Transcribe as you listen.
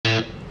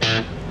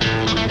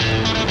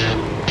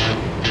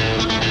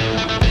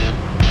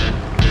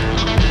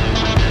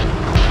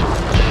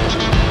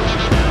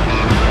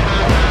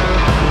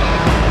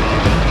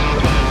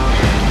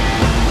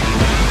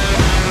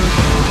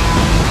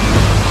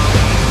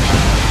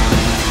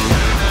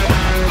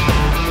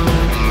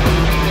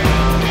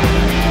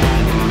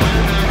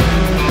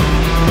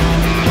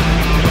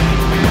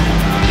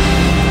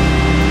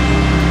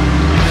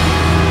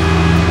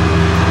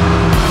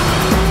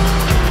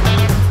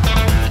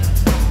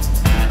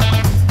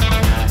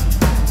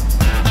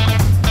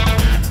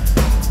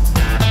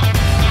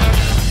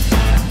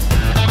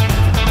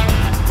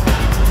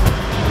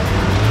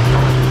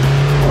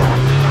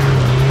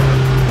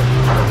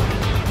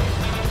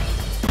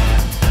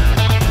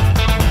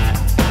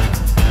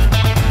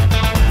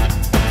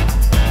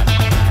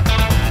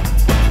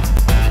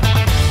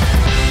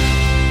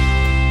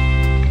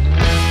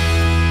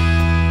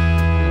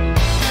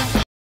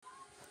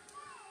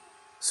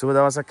සුබ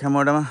දවසක්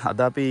හැමෝටම. අද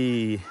අපි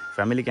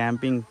family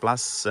camping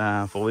plus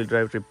 4 wheel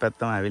drive trip එකක්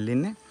තමයි ඇවිල්ලා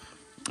ඉන්නේ.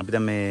 අපි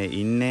දැන් මේ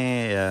ඉන්නේ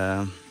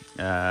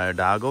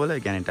ඩාගෝවල,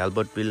 ඒ කියන්නේ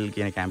ටැල්බර්ට්විල්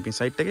කියන කැම්පින්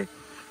සයිට් එකේ.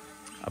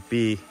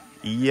 අපි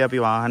ඊයේ අපි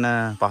වාහන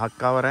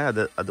 5ක් ආවරයි.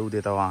 අද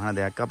උදේ තව වාහන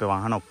 2ක් අපේ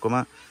වාහන ඔක්කොම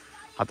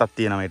 7ක්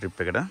තියෙනවා මේ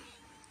ට්‍රිප් එකට.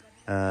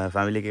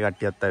 ෆැමිලි එකේ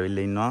කට්ටියත්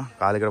ඇවිල්ලා ඉන්නවා.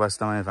 කාලෙකට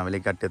පස්සේ තමයි ෆැමිලි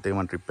එක කට්ටියත් එක්ක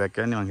මම ට්‍රිප්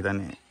එකක් යන්නේ. මම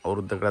හිතන්නේ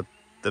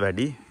අවුරුද්දකටත්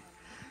වැඩි.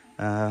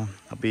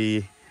 අපි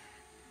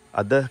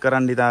අද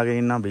කරන්න හිතාගෙන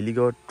ඉන්න බිලි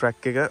ගෝට්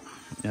ට්‍රැක් එක.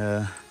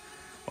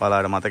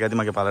 ඔයාලට මතක ඇති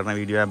මගේ පළවෙනි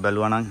වීඩියෝ එකක්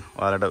බැලුවා නම්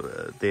ඔයාලට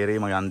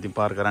තේරෙයි මගේ අන්තිම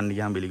පාර කරන්න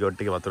ගියාම බිලි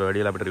ගෝට් එකේ වතුර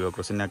වැඩි වෙලා අපිට රිවර්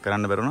ක්‍රොසින් එකක්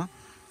කරන්න බැරුණා.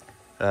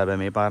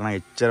 හැබැයි මේ පාර නම්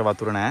එච්චර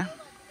වතුර නෑ.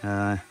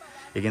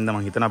 ඒකෙන්ද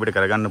මම හිතන අපිට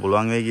කරගන්න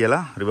පුළුවන් වෙයි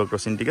කියලා රිවර්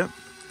ක්‍රොසින් ටික.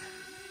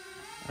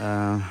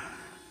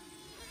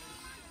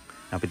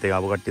 අපිත් ඒක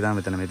ආපු කට්ටිය තමයි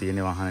මෙතන මේ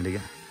තියෙන වාහන ටික.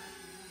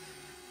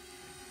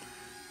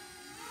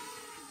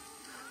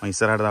 මම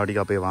ඉස්සරහට තව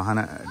ටික අපේ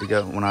වාහන ටික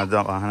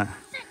මොනවාද වාහන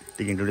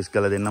ටික ඉන්ට්‍රොඩියුස්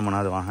කරලා දෙන්න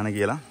මොනවාද වාහන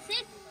කියලා.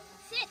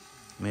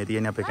 මේ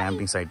තියෙන්නේ අපේ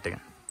කැම්පින් සයිට් එක.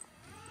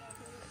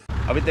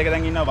 අපිත් එක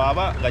දැන් ඉන්නවා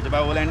වාවා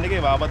ගජබාව ලෑන්ඩ්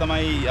එකේ. වාවා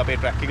තමයි අපේ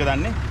ට්‍රැක් එක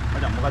දන්නේ.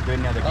 මචං මොකක්ද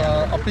වෙන්නේ අද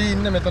කියන්නේ? අපි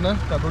ඉන්නේ මෙතන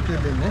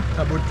ටැබොට්විල් ඉන්නේ.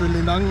 ටැබොට්විල්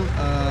ඉඳන්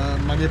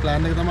මගේ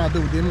ප්ලෑන් එක තමයි අද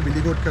උදේම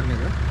බිලිගෝට් කරන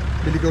එක.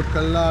 බිලිගෝට්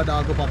කළා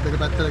ඩාගෝ පබ් එක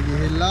පැත්තට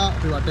ගිහිල්ලා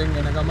අපි වටෙන්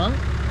එන ගමන්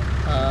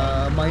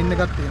මයින්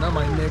එකක් තියෙනවා.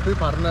 මයින් එකේ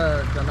පරණ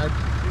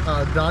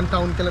ග්‍රාන්ඩ්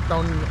ටවුන් කියලා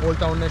ටවුන් ඕල්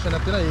ටවුන් නේෂන්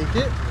එකක් තියෙනවා.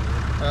 ඒකේ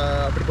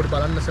අපිට පොඩි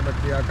බලන්න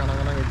සෙමට්‍රිය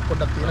කනගනන් ඒක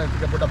පොඩක් තියෙනවා.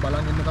 ඒක පොඩක්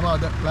බලන් ඉන්න තමයි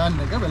අද ප්ලෑන්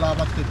එක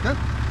වෙලාවත් එක්ක.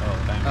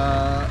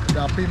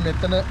 අපි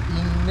මෙතන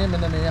ඉන්නේ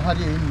මෙන්න මේ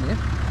හරියේ ඉන්නේ.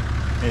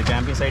 මේ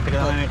කැම්පින් සයිට් එක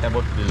තමයි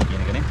ටැබොට්විල්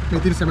කියන එකනේ.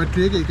 මෙතන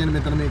සෙමට්‍රි එක. ඒ කියන්නේ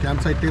මෙතන මේ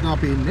කැම්ප් සයිට් එක තමයි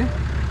අපි ඉන්නේ.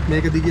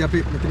 මේක දිගේ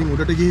අපි මෙතනින්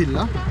උඩට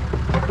ගිහිල්ලා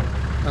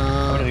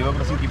රිවර්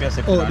ක්‍රොසින් කීපයක්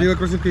සෙට් කරනවා. ඔව් රිවර්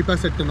ක්‍රොසින්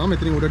කීපයක් සෙට් කරනවා.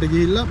 මෙතනින් උඩට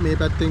ගිහිල්ලා මේ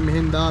පැත්තෙන්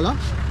මෙහෙන් දාලා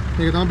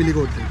මේක තමයි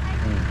බිලිගෝට් එක.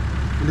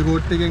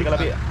 බිලිගෝට් එකෙන් ඒක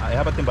අපි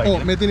එහා පැත්තෙන්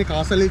බහිනවා. ඔව් මේ තියෙන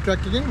කාසල්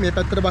ට්‍රැක් එකෙන් මේ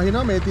පැත්තට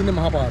බහිනවා. මේ තියෙන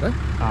මහ පාර.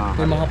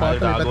 මේ මහ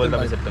පාරට මේ පැත්තෙන්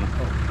අපි සෙට්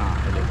කරනවා.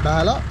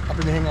 බහලා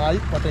අපි මෙහෙන්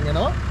ආයි වටෙන්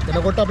එනවා.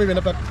 එනකොට අපි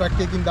වෙන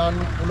ට්‍රැක් එකකින් දාන්න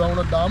පුළුවන්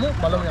වුණොත් දාමු.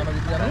 බලමු යන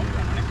විදිය යනවා.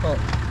 ඔව්.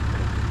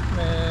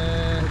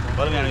 මේ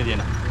බලමු යන විදිය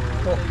න.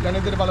 ඔව් යන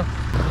විදියට බලමු.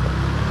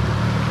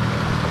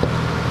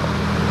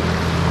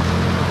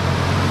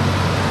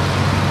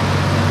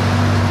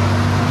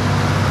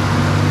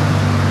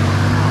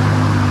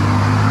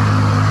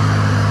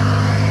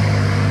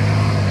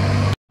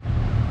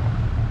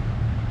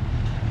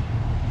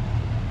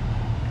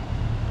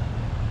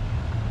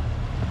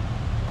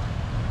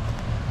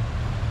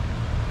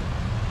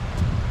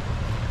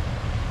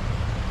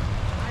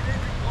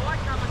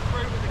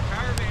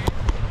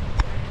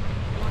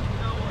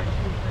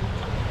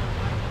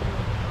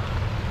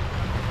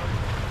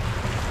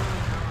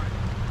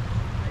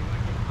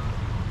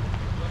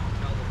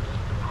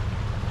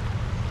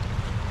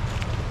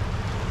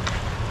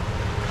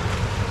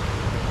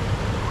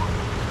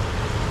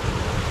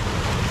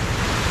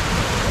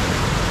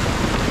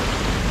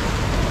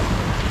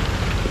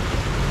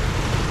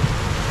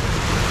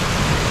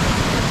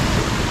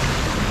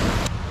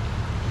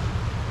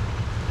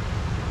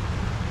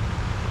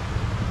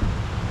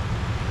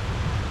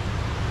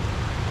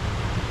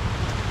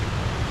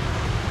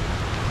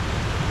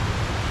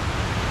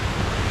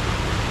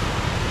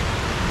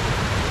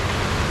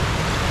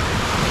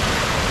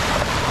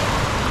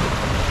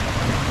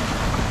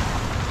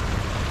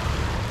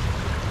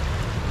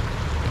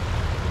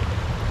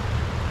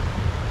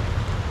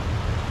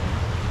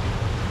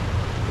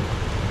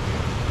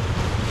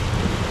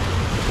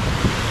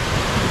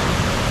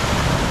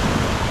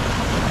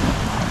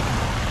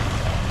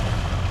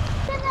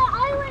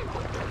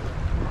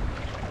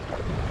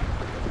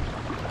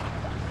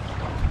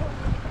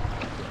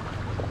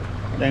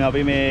 දැන්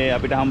අපි මේ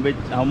අපිට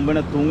හම්බෙන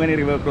තුන්වෙනි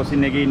රිවර්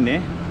ක්‍රොසින් එකේ ඉන්නේ.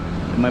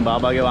 මම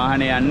බාබාගේ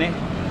වාහනේ යන්නේ.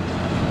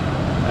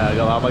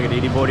 බාබාගේ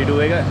DD42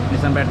 එක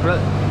Nissan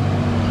Petrol.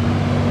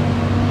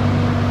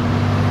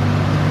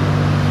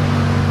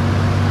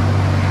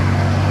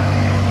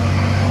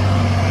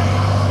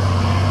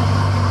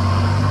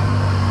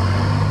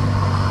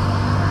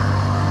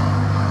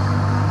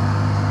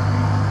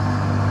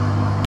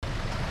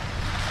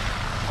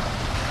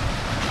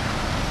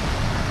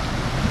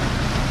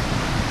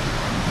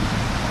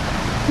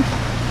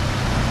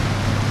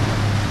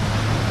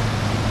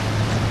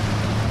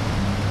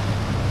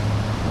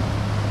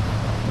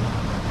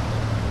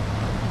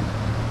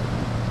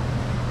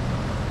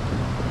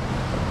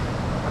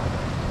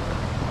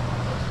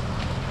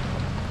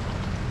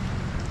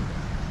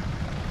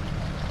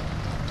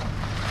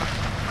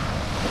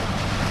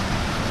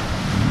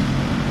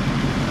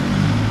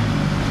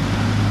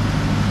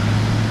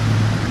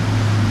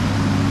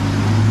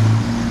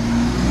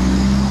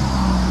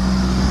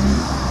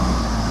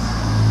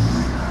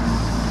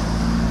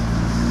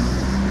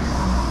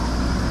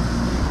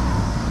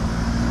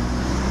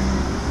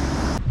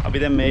 අපි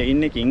දැන් මේ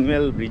ඉන්නේ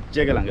කිංවැල් බ්‍රිජ්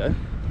එක ළඟ.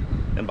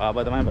 දැන්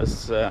බාබා තමයි බස්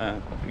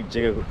බ්‍රිජ්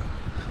එක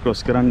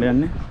ක්‍රොස් කරන්න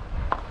යන්නේ.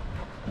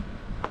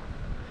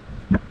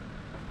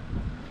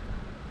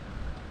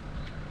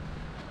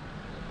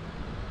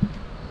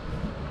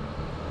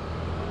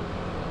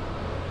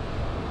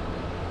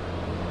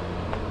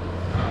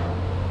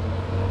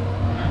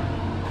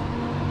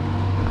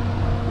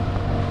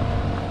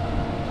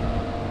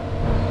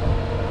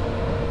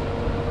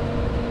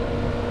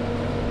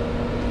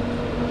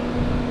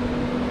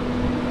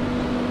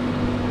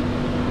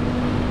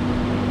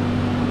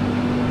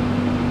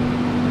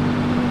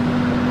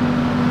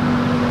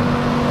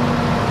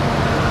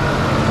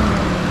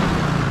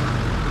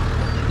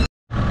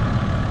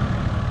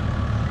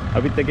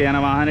 අපිත් එක්ක යන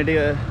වාහන ටික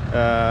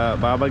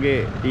බාබාගේ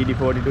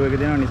TD42 එක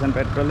දෙනවා Nissan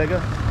petrol එක.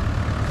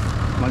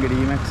 මගේ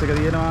D-Max එක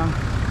තියෙනවා.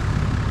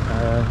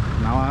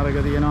 නවාර එක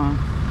තියෙනවා.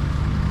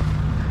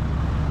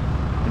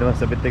 ඊට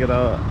පස්සේ අපිත් එක්ක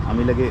තව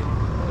අමිලගේ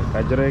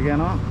Pajero එක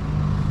යනවා.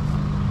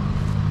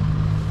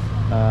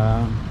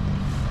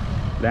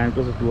 Land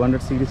Cruiser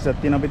 200 series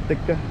එකක් තියෙනවා අපිත්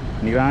එක්ක.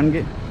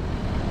 නිරාන්ගේ.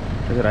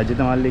 ඒක රජිත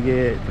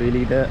මල්ලිගේ 3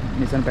 liter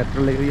Nissan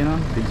petrol එක තියෙනවා.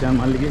 දිල්ෂාන්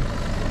මල්ලිගේ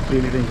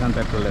 3 liter Nissan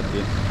petrol එකක්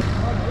තියෙනවා.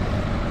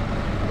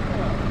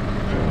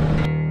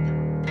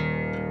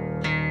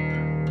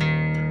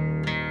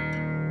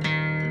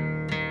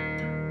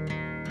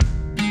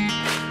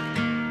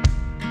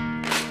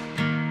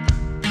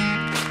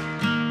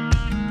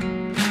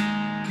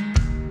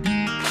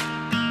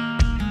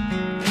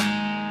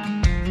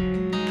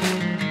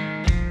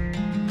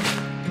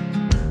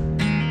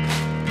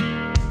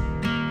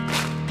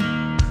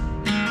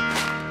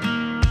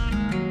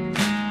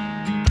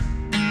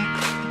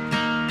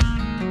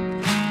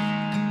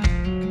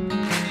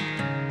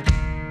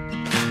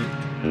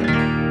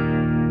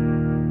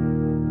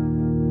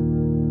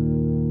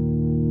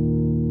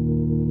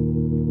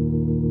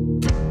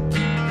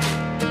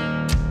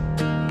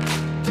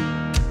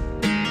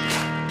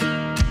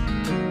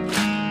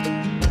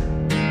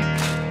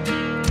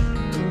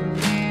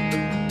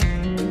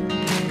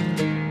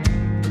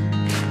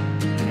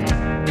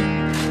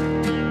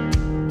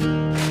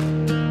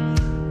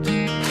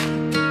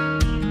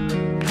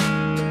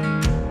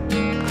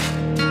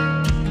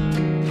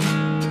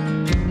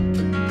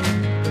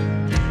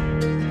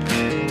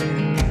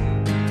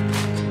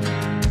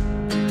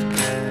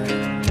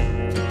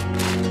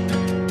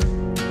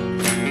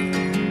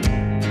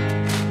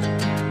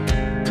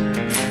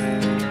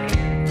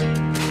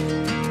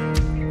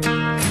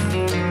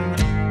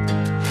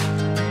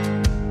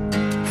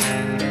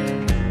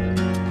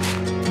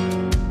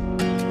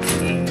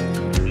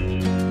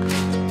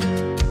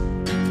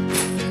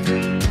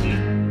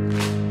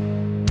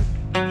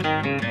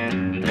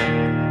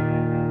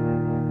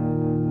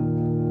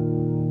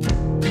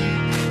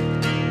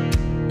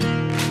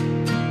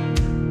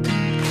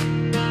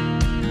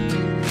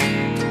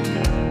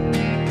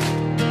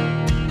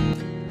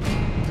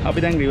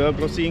 අපි දැන් river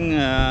crossing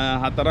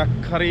හතරක්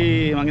හරි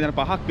මම හිතන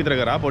පහක් විතර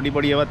කරා. පොඩි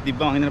පොඩි ඒවාත්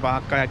තිබ්බා. මම හිතන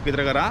පහක් හයක්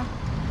විතර කරා.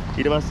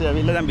 ඊට පස්සේ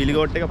ඇවිල්ලා දැන්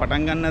බිලිගෝට් එක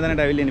පටන් ගන්න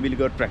හදනට ඇවිල්ලා ඉන්නේ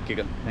බිලිගෝට් ට්‍රැක් එක.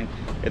 දැන්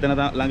එතන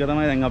ළඟ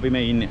තමයි දැන් අපි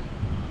මේ ඉන්නේ.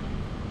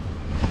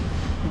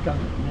 නිකන්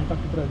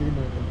මේකක් විතර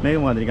දින්නේ. මේක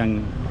මොකද නිකන්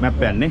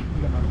මැප් එකක් නේ?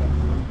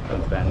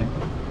 මැප් එකක් නේ.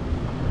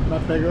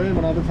 මැප් එක ඔය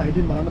මොනවද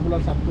සයිටින් බලන්න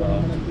පුළුවන් සත්තු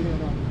ආවනම්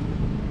තියෙනවා.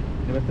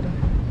 මේ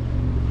පැත්තට.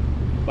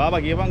 බාබා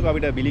කියපන්කෝ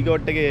අපිට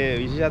බිලිගෝට් එකේ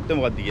විශේෂත්වය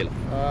මොකක්ද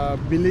කියලා.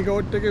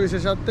 බිලිගෝට් එකේ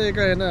විශේෂත්වය ඒක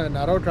එන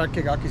නැරෝ ට්‍රැක්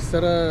එකක්.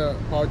 ඉස්සර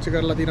පාවිච්චි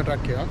කරලා තියෙන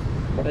ට්‍රැක් එකක්.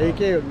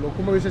 ඒකේ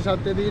ලොකුම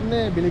විශේෂත්වය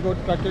තියෙන්නේ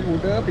බිලිගෝට් ට්‍රැක් එකේ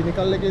උඩ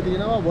පිනිකල් එකේ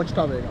තියෙනවා වොච්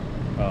ටවර් එකක්.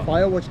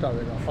 ෆයර් වොච්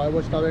ටවර් එකක්. ෆයර්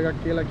වොච් ටවර් එකක්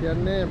කියලා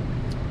කියන්නේ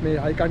මේ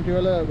හයි කන්ට්‍රි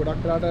වල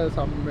ගොඩක් වෙලාට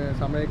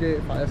සමයකේ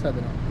ෆයර්ස්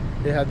හැදෙනවා.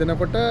 ඒ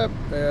හැදෙනකොට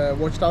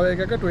වොච් ටවර්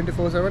එකක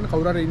 24/7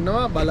 කවුරු හරි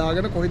ඉන්නවා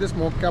බලාගෙන කොයිද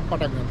ස්මෝක් එකක්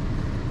පටන් ගන්න.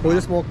 කොයිද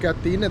ස්මෝක්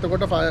එකක් තියෙන්නේ.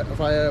 එතකොට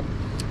ෆයර්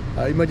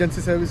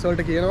emergency service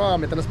වලට කියනවා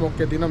මෙතන ස්මෝක්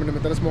එකක් තියෙනවා මෙන්න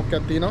මෙතන ස්මෝක්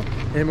එකක් තියෙනවා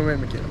එහෙම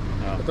මෙහෙම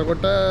කියලා.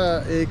 එතකොට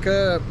ඒක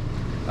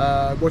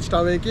වොච්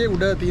ටවර් එකේ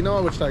උඩ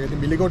තියෙනවා වොච් ටවර් එක.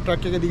 ඉතින් බිලිගෝට්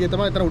ට්‍රක් එක දිගේ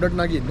තමයි එතන උඩට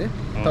නගින්නේ.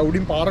 තව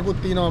උඩින් පාරකුත්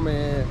තියෙනවා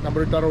මේ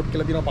නම්බර් 1 රෝඩ්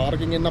කියලා තියෙනවා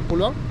පාරකින් එන්නත්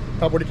පුළුවන්.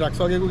 තව පොඩි ට්‍රක්ස්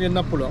වගේකුත්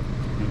එන්නත් පුළුවන්.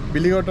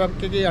 බිලිගෝට්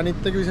ට්‍රක් එකේ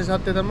අනිත් එක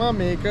විශේෂත්වය තමයි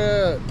මේක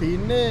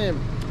තියෙන්නේ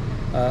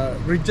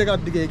බ්‍රිජ් එකක්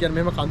දිගේ. ඒ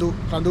කියන්නේ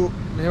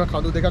මෙහෙම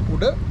කඳු දෙකක්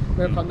උඩ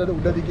මේ කඳ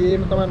උඩ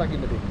දිගේම තමයි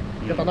නගින්න තියෙන්නේ.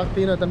 ඒක තනක්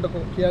තියෙන එතනට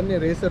කියන්නේ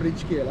රේසර් රිච්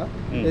කියලා.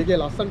 ඒකේ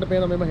ලස්සනට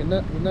පේන මෙහෙම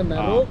ඉන්න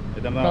නැරෝ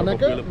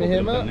තනක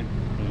මෙහෙම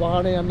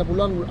වාහනේ යන්න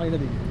පුළුවන් අයින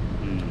දිගේ.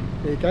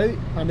 ඒකයි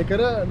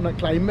අනිකර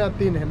ක්ලයිම් එකක්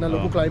තියෙන. එන්න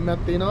ලොකු ක්ලයිම්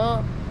එකක් තියෙනවා.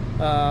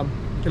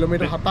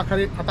 කිලෝමීටර්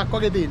 7ක්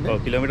වගේ තියෙන්නේ. ඔව්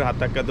කිලෝමීටර්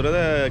 7ක් ඇතුළත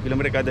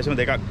කිලෝමීටර්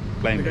 1.2ක්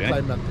ක්ලයිම් එක නේ.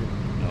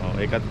 ඔව්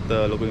ඒකත්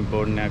ලොකු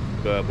ඉම්පෝර්ට් එකක්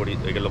පොඩි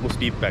ඒක ලොකු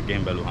ස්ටීප් එකක්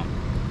එහෙම බැලුවාම.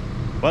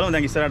 බලමු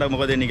දැන් ඉස්සරහට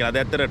මොකද වෙන්නේ කියලා. අද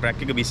ඇත්තට ට්‍රැක්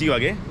එක බිසි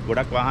වගේ.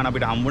 ගොඩක් වාහන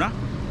අපිට හම්බුණා.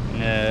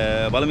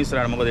 බලමු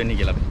ඉස්සරහට මොකද වෙන්නේ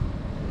කියලා අපි.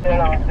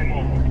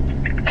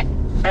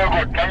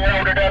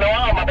 උඩට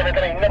යනවා මට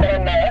මෙතන ඉන්න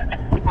දෙන්න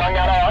මම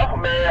යනවා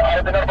මේ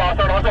ආයතන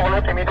පාස්වර්ඩ් වලට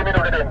ඔලුව තිමිටි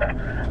උඩට එන්න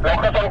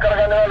ලොකේෂන්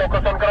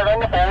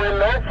කරගන්න 4 wheel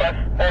low first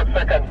or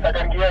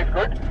second gear is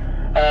good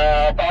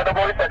powder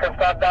boy second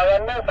start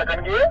දාගන්න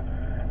second gear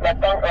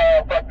නැත්නම්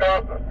පොට්ටෝ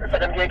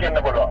second gear එකෙන්න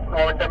පුළුවන්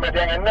momentum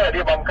එකෙන් එන්න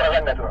වැඩි බම්ප්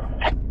කරගන්න නැතුව.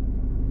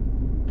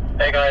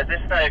 Hey guys,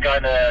 this is the guy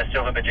in the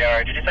silver Pajero.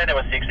 Did you say there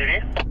were 6 of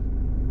you?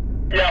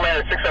 Yeah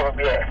man, 6 of us,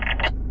 yeah.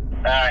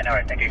 Alright, no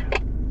worries, thank you.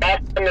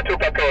 And the 2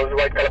 petrols,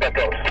 white color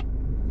petrols.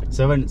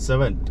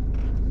 7.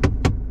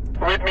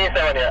 With me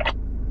 7, yeah.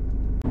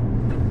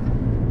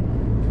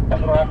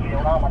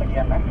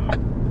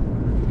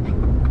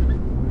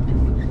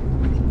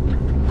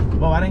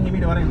 Wareng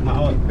ini wareng,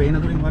 pain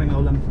atau ini wareng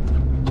awalnya.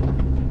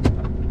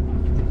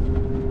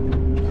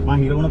 Mah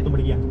hero mana tuh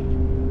berikan?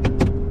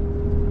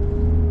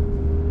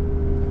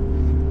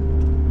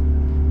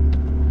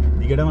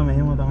 Tiga dah mah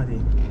mehem atau masih?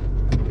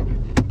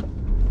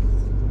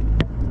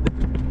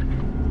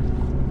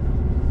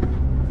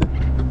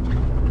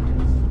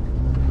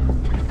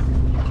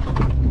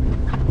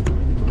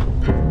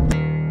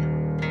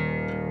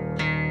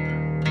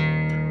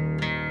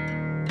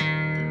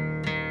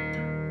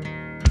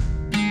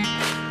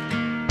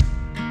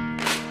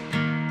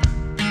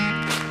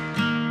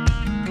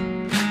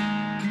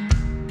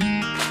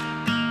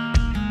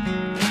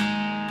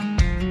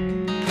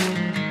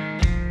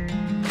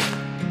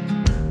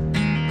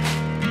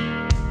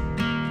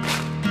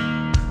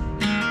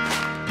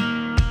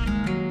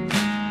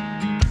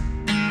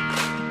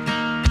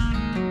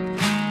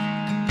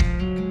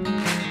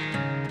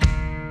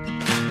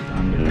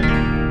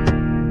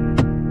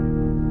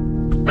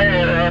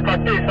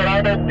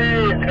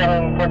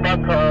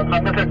 පොඩ්ඩක්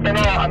කන්ද set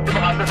වෙනවා අන්තිම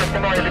කන්ද set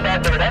වෙනවා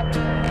එලිපෑඩ් එකට.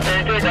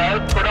 ඒකේ ගල්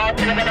ගොඩාක්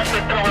ටික දෙනෙක්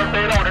සෙට් කරලා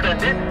තේරෙන උඩට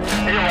එද්දි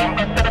ඒ වම්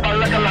පැත්තට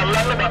බල්ල කරලා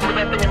අල්ලන්න දකුණු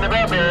පැත්තේ ඉන්න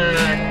බෑ මේ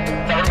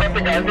දකුණු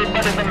පැත්තේ ගල්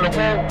තිබ්බට එතන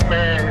ලොකු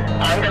මේ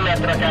ඇන්ගල් එකක්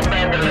තියෙනවා කැමරා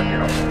ඇන්ගල් එකක්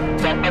තියෙනවා.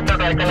 වම් පැත්තට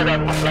try කරලා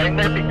ගන්න. ලයින්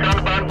එක පික් කරන්න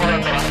බලන්න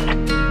පුළුවන් තරම්.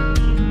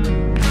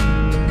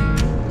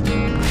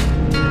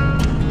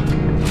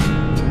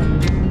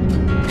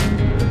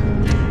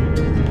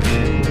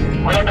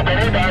 ඔයාලට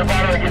බැරි ඩාල්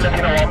පාර ගිහලා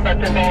තියෙනවා වම්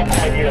පැත්තෙන්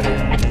කොහොමද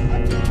කියලා.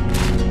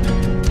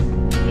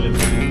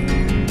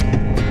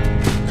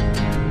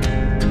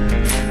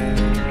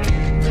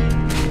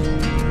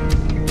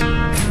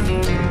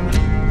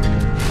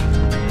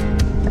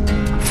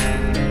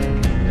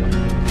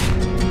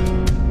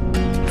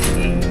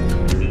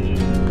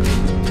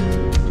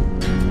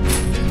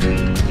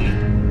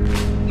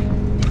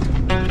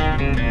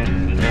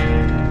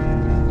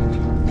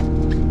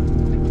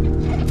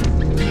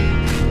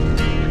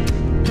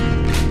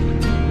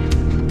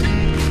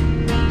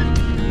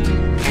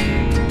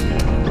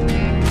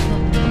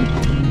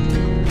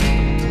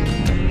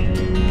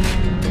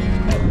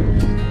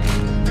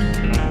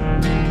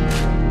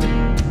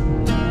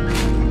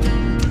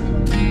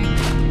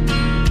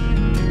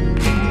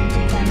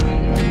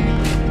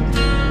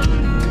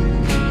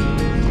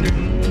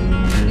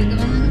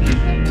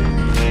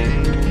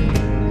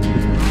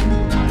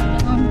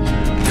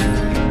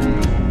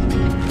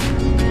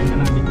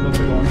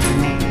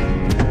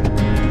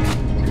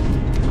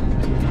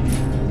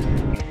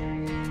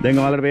 දැන්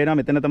ඔයාලට පේනවා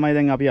මෙතන තමයි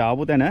දැන් අපි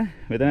ආපු තැන.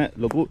 මෙතන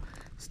ලොකු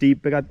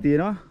ස්ටීප් එකක්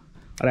තියෙනවා.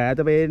 අර ඈත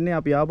පේන්නේ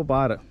අපි ආපු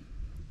පාර.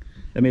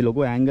 දැන් මේ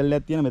ලොකු ඇන්ගල්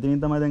එකක් තියෙන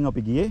මෙතනින් තමයි දැන්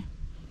අපි ගියේ.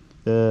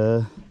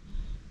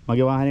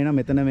 මගේ වාහනේ නම්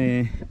මෙතන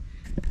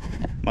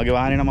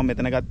මම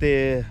මෙතන ගත්තේ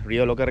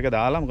රියෝ ලොකර් එක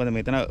දාලා. මොකද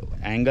මෙතන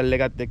ඇන්ගල්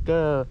එකත් එක්ක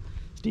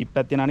ස්ටීප්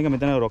එකක් තියෙන අනික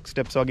මෙතන රොක්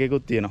ස්ටෙප්ස්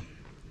වගේකුත් තියෙනවා.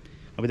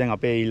 අපි දැන්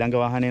අපේ ඊළඟ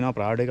වාහනේ එනවා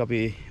ප්‍රාඩෝ එක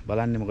අපි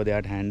බලන්නේ මොකද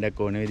එයාට හෑන්ඩ්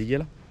එකක් ඕනේ වෙයිද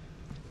කියලා.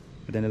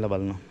 මෙතනilla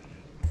බලනවා.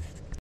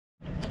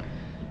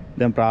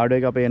 දැන් ප්‍රාඩෝ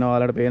එක අපේ එනවා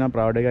ඔයාලට පේනවා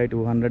ප්‍රාඩෝ එකයි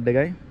 200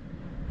 එකයි.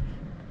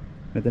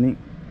 මෙතනින්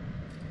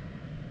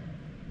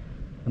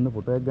අන්න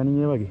ෆොටෝ එකක්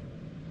ගනින්නේ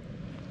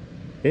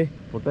වගේ.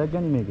 ෆොටෝ එකක්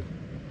ගනි මේකේ.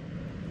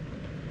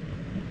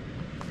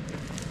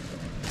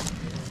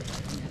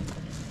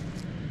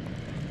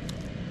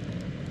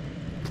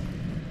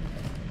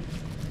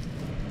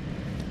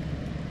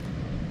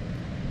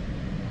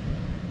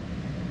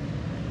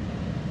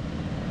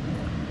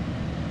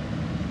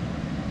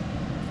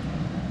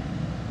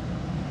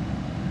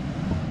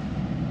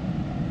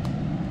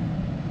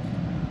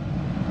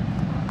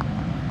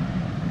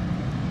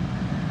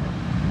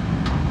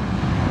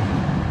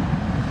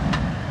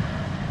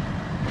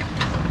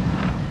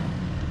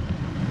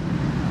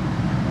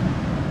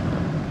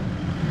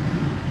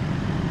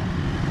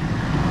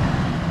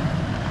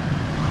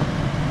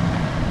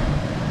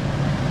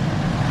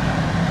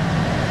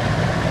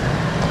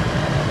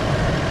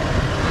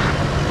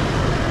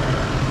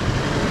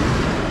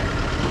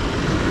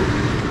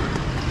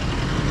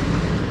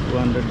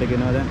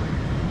 එකේනවා දැන්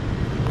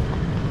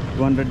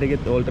 200 එකේ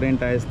all terrain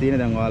tyres තියෙන.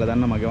 දැන් ඔයාලා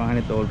දන්නා මගේ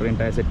වාහනේත් all terrain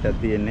tyre set එකක්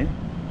තියෙන්නේ.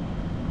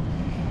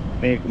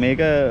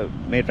 මේක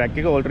මේ track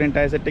එක all terrain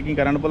tyre set එකකින්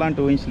කරන්න පුළුවන්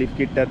 2 inch lift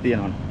kit එකක්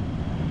තියෙනවා.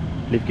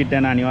 lift kit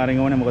එක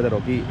අනිවාර්යෙන් ඕනේ මොකද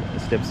rocky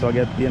steps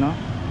වගේක් තියෙනවා.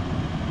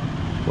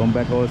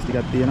 compact holes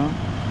ටිකක් තියෙනවා.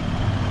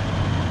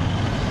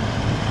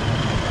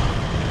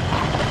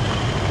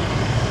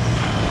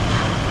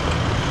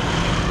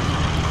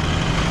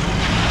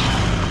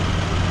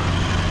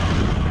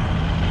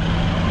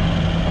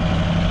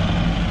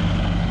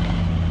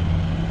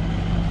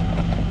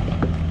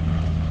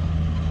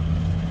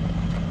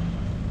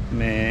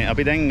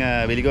 අපි දැන්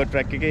විලිගෝට්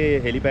ට්‍රැක් එකේ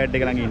හෙලිපෑඩ්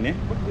එක ළඟ ඉන්නේ.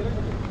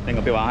 දැන්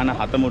අපේ වාහන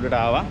 7 මුඩට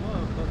ආවා.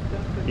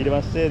 ඊට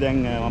පස්සේ දැන්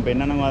මම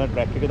පෙන්නන්නම් ඔයාලට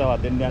ට්‍රැක් එක තව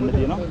අතෙන් යන්න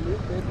තියෙනවා.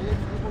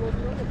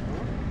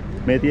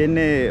 මේ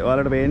තියෙන්නේ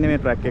ඔයාලට පේන්නේ මේ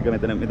ට්‍රැක් එක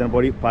මෙතන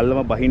පොඩි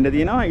පල්ලම බහින්න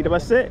තියෙනවා. ඊට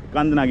පස්සේ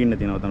කන්ද නගින්න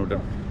තියෙනවා උතනට.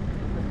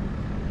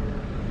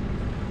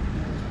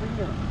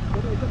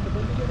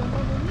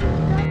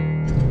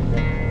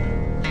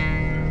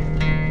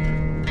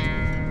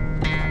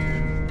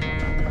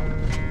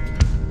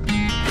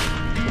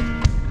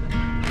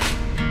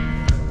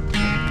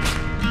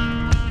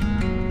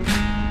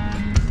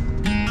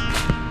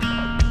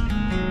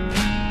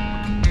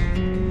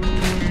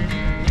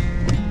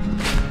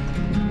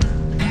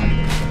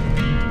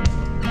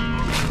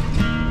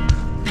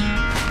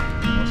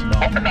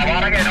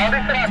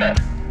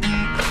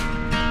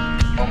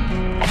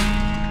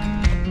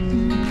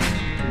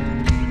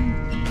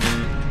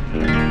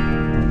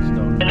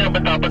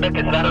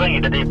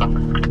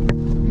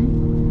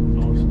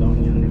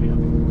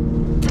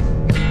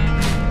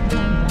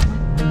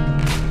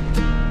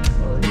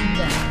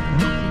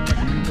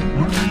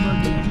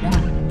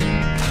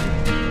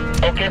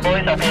 Okay,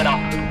 boys, up here now.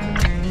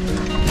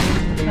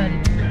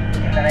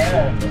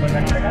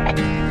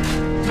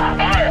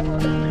 Alright,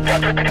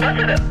 got to pick it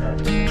up.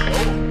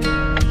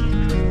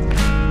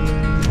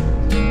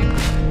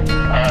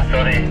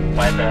 Sorry,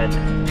 my bad.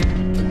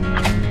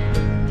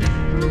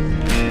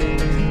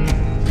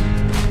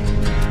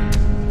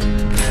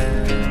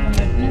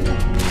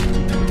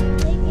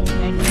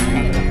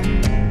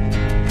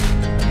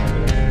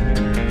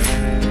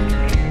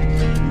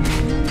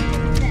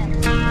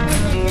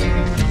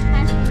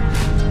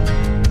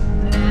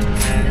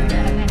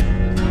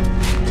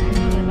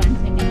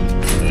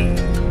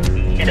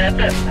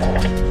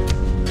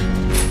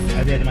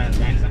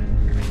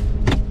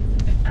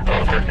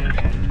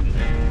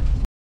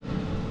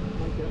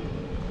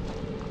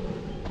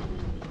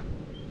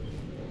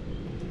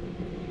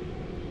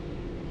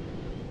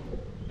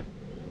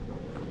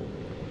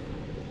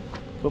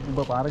 ඔබ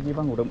පාර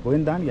කියපන් උඩ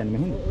කොහෙන් දාන්න යන්නේ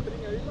මෙහෙන්ද?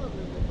 ඔතනින් ඇවිල්ලා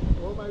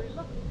ඕම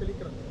ඇවිල්ලා ක්ලික්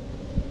කරන්න.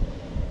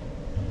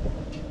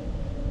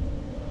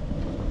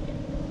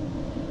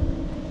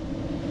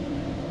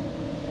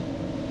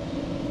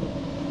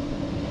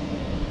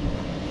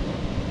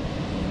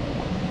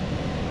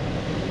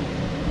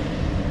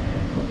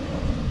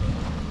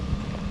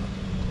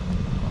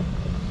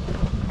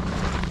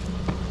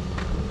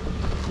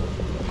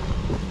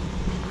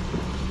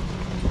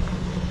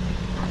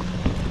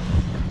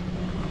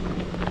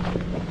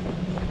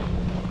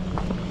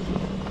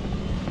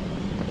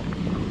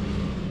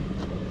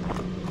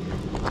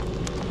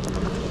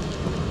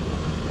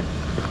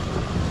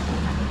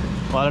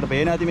 ඔයාලට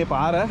පේනවා ඇති මේ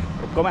පාර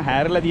ඔක්කොම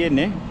හැරලා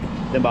තියෙන්නේ.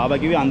 දැන් බාබා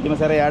කිව්වේ අන්තිම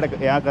සැරේ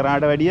එයා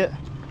කරාට වැඩිය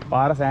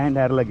පාර සෑහෙන්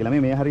හැරලා කියලා.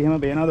 මේ හරිය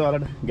එහෙම පේනවද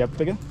ඔයාලට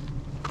ગેප් එක?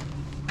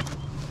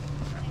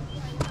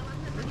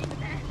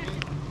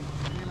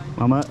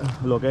 මම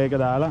ලොකර් එක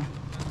දාලා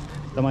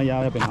තමයි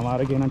ආවේ අපේ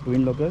නවාර කියන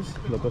ට්වින්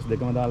ලොකර්ස්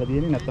දෙකම දාලා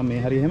තියෙන්නේ. නැත්තම්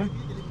මේ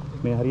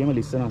හරියම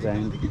ලිස්සනවා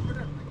සෑහෙන්.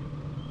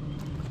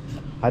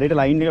 හරියට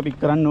ලයින් එක පික්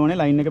කරන්න ඕනේ.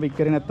 ලයින් එක පික්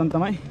කරේ නැත්තම්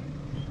තමයි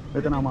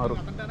මෙතන අමාරු.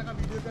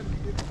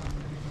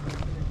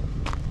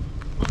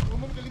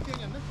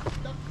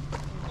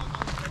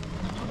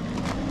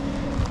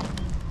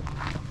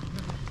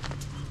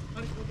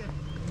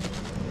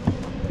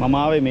 මම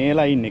ආවේ මේ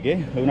ලයින් එකේ.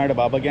 ඒ වුණාට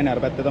බාබා කියන්නේ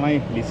අර පැත්තේ තමයි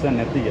ලිස්සන්නේ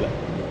නැති කියලා.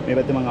 මේ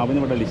පැත්තේ මම ආවෙ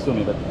මට ලිස්සුව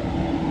මේ පැත්තේ.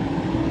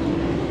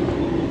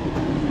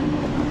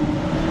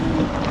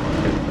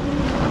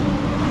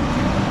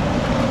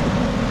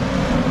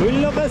 Twin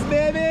Locust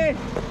baby!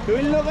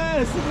 Twin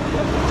Locust!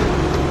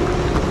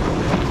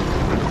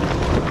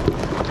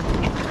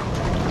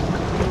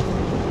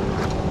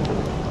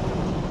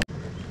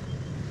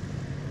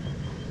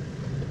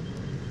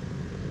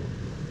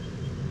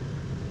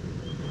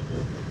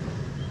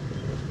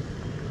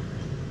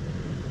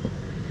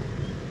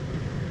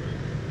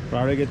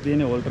 ප්‍රාඩ් එකේ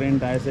තියෙන all terrain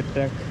tire set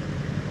එකක්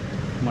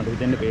මට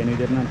හිතෙන්නේ පේන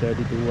විදිහට නම්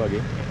 32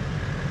 වගේ.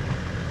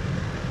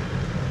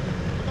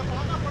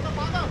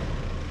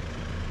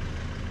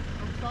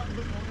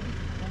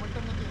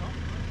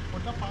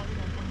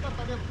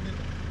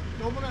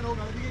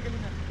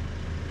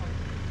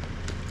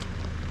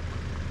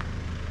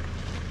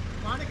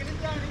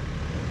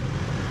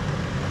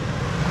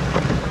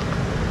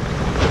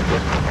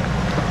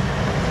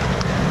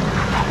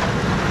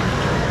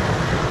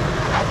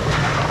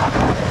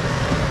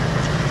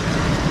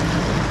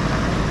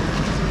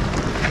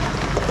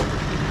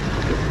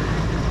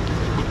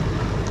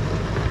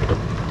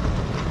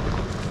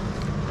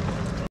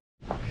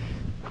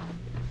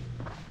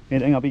 මේ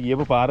දැන් අපි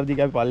ගියපු පාර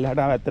දිගේ අපි පල්ලෙහාට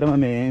ආව. ඇත්තටම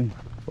මේ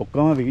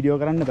ඔක්කොම වීඩියෝ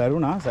කරන්න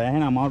බැරුණා.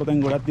 සෑහෙන අමාරු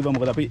තැන් ගොඩක් තිබ්බා.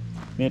 මොකද අපි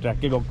මේ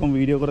ට්‍රැක් එක ඔක්කොම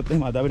වීඩියෝ කරත්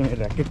එහෙම අද අපිට මේ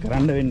ට්‍රැක් එක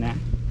කරන්න වෙන්නේ නැහැ.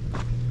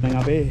 දැන්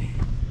අපේ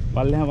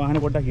පල්ලෙහා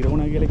වාහනේ පොඩ්ඩක්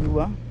හිරවුණා කියලා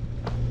කිව්වා.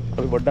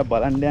 අපි පොඩ්ඩක්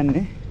බලන්න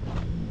යන්නේ.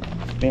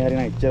 මේ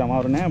හරියන ඉච්චර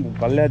අමාරු නෑ.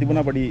 පල්ලෙහා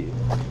තිබුණා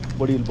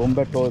පොඩි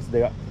බොම්බැට් හෝස්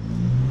දෙක.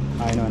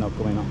 ආයෙන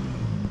ඔක්කොම එනවා.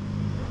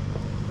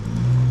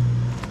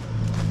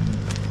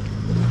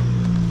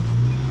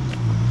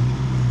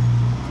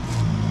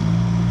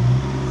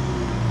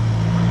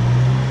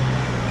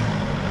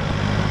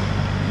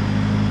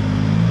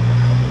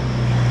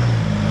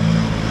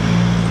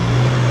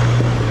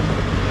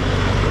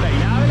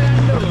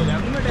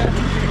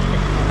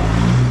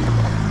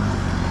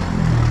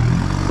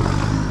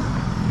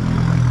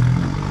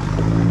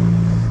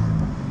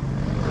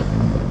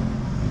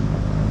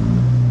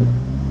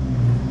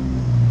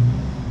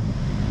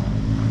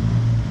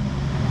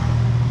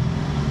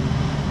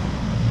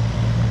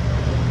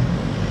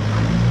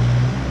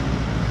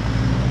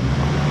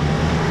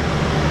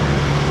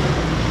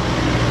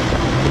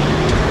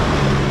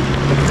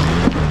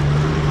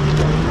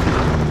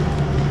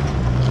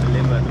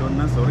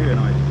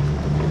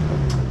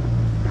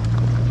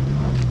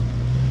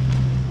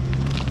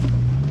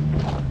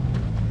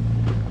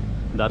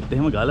 දත්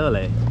එහෙම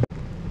ගලවලා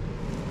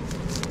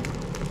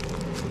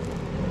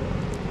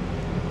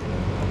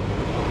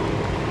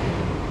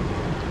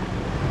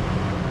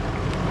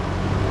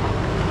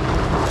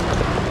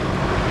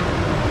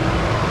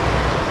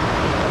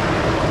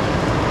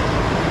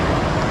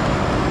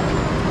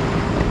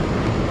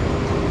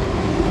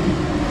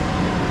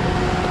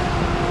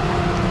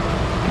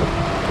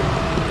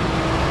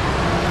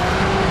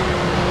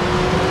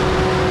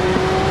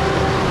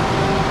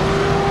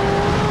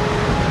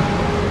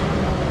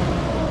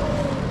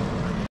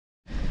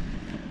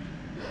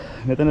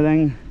මෙතන දැන්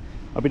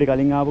අපිට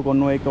කලින් ආපු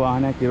කොන්නෝ එක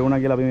වාහනයක් කිරුණා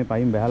කියලා අපි මේ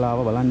පයින් බහලා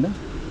ආවා බලන්න.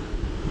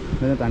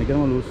 මෙතන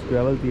තනිකරම ලූස්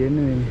ග්‍රැවල්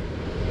තියෙන්නේ මේ.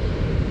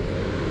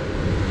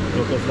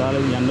 ලොකස්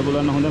දාලා යන්න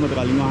පුළුවන් නම් හොඳයි. මට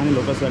කලින් වාහනේ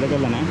ලොකස් වැඩ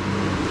කරලා නැහැ.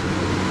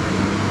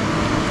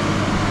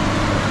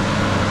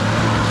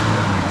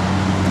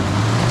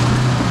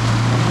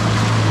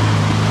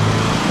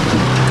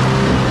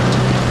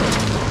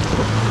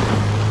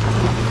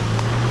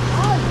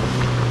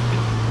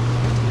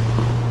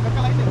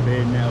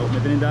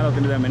 මෙතනින් දාලා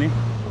ඔතන දැම්මනේ.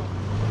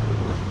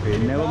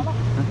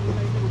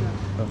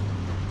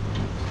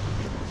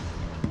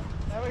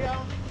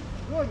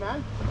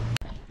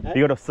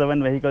 You got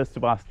 7 vehicles to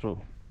pass through.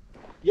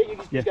 Yeah, you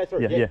just go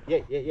through. Yeah. Yeah,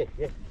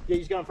 you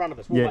just go in front of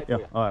us. We'll wait for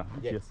you. All right.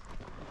 Yeah. Cheers.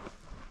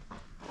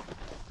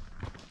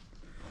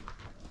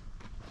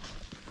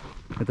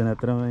 මෙතන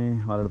ඇත්තටම මේ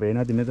වලට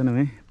පේනවා ඉතින් මෙතන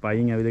මේ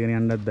පයින් ඇවිදගෙන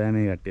යන්නත් බෑ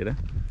මේ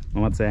කට්ටියට.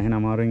 මමත් සෑහෙන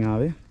අමාරුවෙන්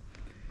ආවේ.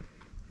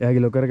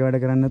 එයාගේ ලොකර් එක වැඩ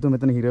කරන්නේ නැතුව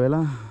මෙතන හිර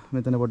වෙලා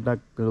මෙතන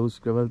පොඩ්ඩක් ලූස්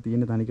ක්‍රවල්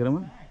තියෙන තනිකරම.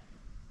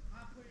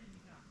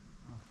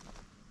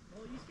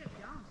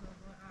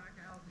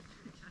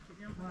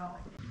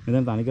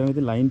 මෙතන තනිකරම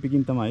ඉතින් ලයින්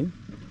පිකින් තමයි.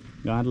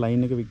 ගානට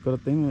ලයින් එක පික්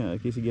කරොත් එහෙම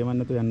කිසි ගේමක්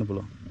නැතුව යන්න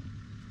පුළුවන්.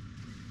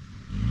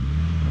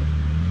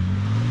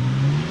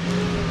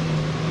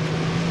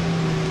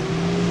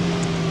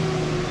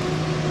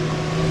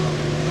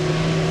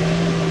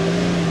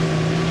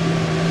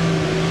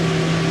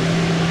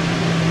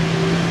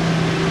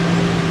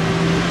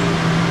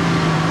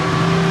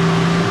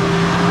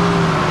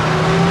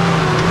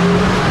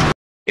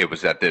 It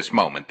was at this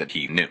moment that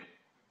he knew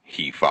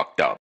he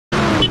fucked up.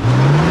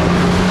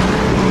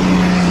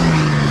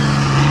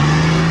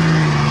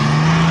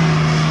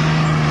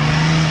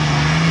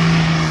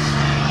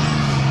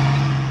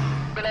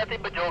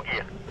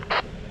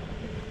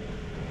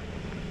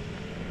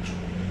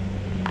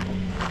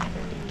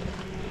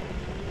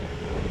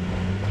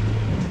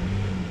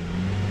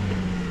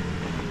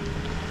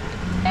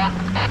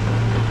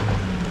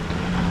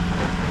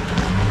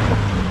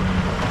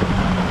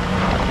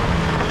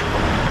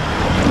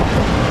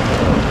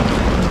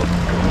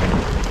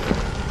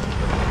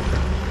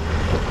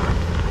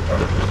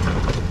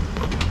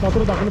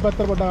 වතුර දකුණු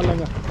පැත්තට පොඩ්ඩක්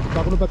අල්ලන්න.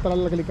 දකුණු පැත්තට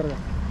අල්ලලා ක්ලික්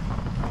කරගන්න.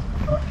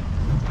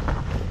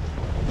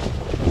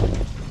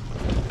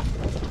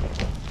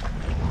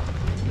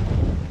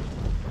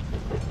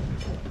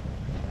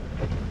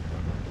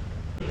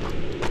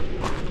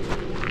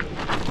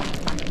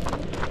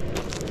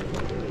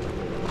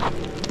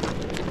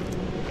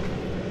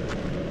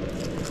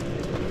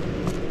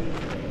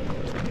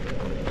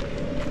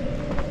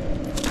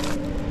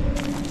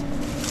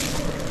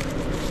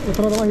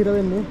 එතන තමයි හිර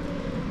වෙන්නේ.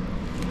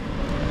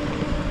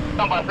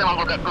 පස්සේ මම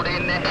ගොඩක් උඩ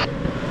ඉන්නේ.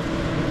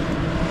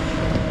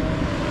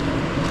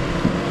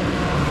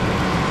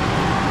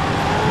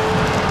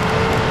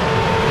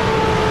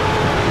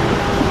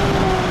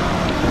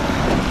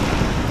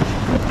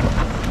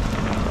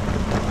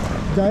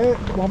 ජය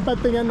වම්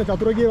පැත්තෙන් යන්න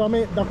චතුරගේ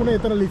වමේ දකුණේ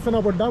එතන ලිස්සන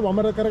පොඩ්ඩක්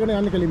වමර කරගෙන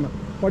යන්න කෙලින්ම.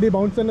 පොඩි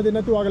බවුන්ස් වෙන්න දෙන්නේ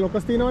නැතුව ආගේ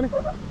ලොකස් තියෙනවනේ.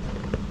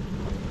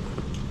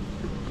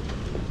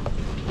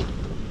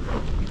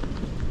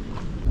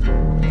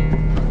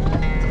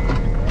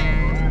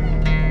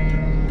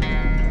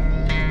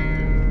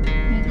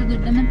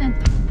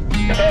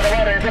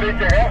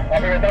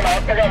 අපි මෙතන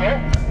නවත්ත ගමු.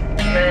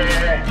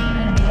 මේ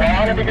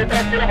වාහන ටිකට්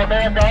එකක් කියලා ෆොටෝ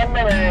එකක් ගන්න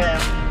මේ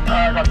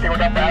කට්ටිය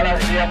ගොඩක් බෑලා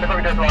ඉතින්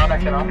අපිට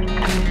වාහනක් යනවා.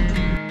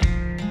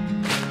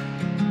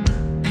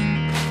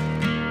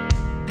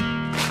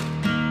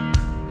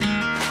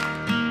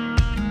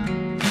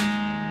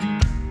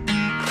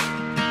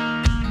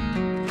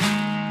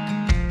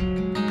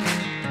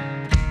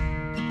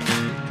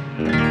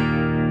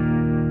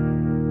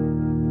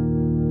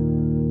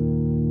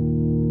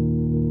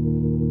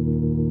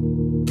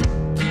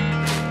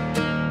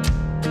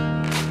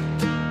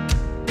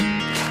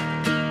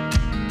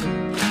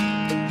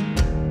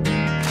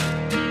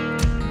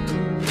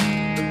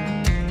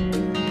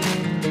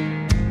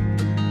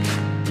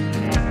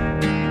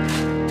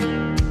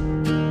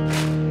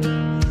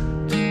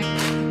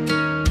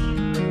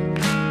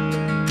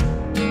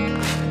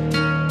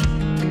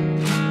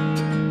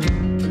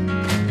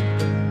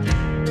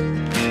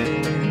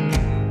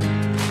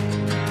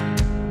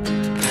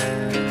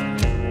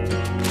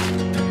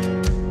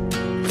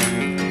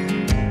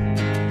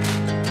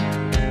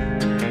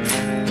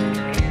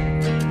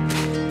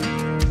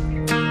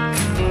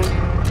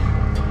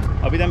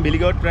 අපි දැන්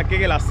බිලිගෝට් ට්‍රැක්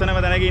එකේ ලස්සනම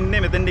තැනක ඉන්නේ.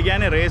 මෙතෙන්ට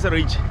කියන්නේ රේසර්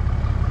රිච්.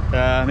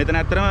 මෙතන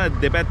ඇත්තටම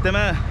දෙපැත්තම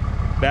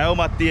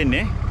බෑවුමක්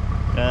තියෙන්නේ.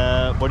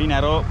 පොඩි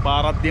නැරෝ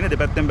පාරක් තියෙන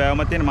දෙපැත්තෙන්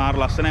බෑවුමක් තියෙන මාර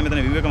ලස්සනයි. මෙතන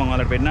view එක මම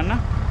ඔයාලට පෙන්නන්නම්.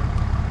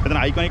 මෙතන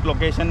අයිකොනික්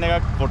ලොකේෂන්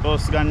එකක්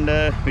ෆොටෝස් ගන්න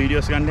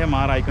වීඩියෝස් ගන්න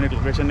මාර අයිකොනික්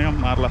ලොකේෂන් එකක්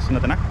මාර ලස්සන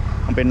තැනක්.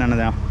 මම පෙන්නන්න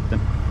දැන්.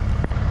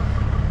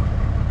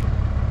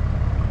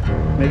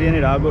 මේ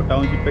තියෙන්නේ රාගෝ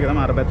ටවුන්ෂිප් එක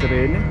තමයි අර පැත්තේ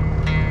පේන්නේ.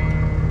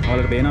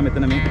 ඔයාලට පේනවා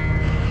මෙතන මේ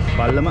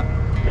පල්ලම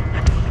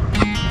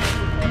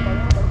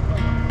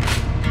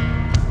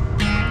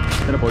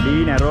පොඩි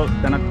නැරෝ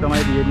තැනක්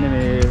තමයි තියෙන්නේ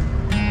මේ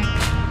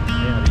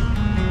හරි.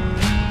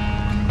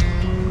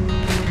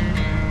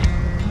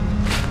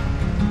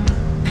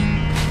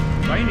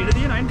 වයින් ඉඳ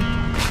තියෙන අයින්.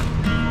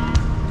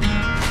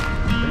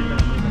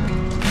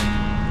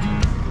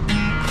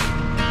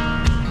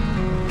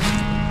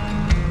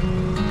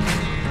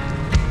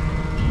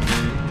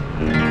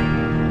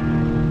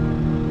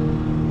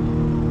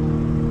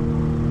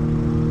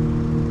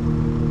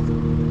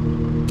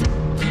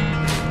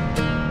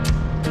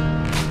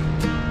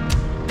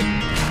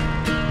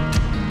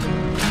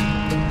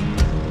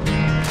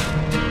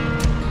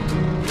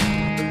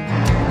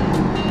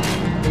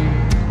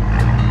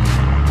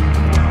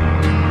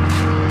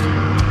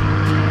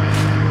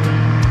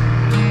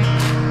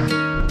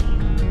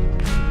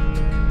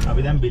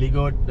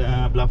 Goat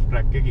Bluff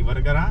track එක ඉවර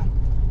කරා.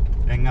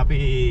 දැන් අපි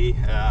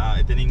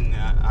එතනින්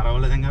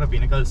අරවල දැන් අර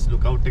පිනකල්ස්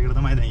ලුක්අවුට් එකට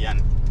තමයි දැන්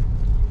යන්නේ.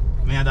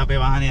 මේ අද අපේ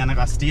වාහනේ යන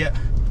කස්ටිය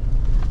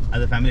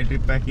අද ෆැමිලි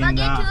ට්‍රිප් එකකින්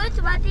මගේ ටූත්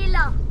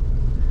වටිලා.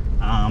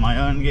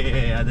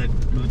 මයන්ගේ අද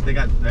ටූත් එකක්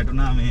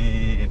වැටුණා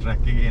මේ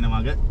ට්‍රක් එකේ එන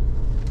මග.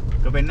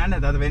 කො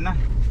පෙන්නන්නේ තාත පෙන්න.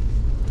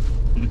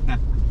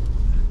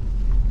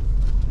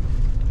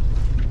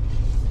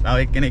 තව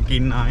එක්කෙනෙක්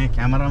ඉන්නවා මේ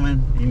කැමරාමන්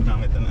ඉන්නවා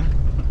මෙතන.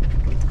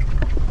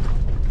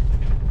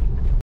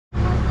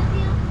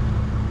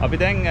 අපි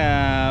දැන්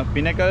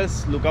පිනකල්ස්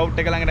ලුක්අවුට්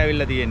එක ළඟට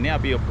ඇවිල්ලා තියෙන්නේ.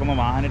 අපි ඔක්කොම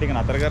වාහනේ ටික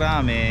නතර කරා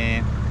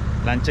මේ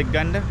ලන්ච් එක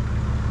ගන්න.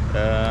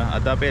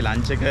 අද අපේ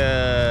ලන්ච් එක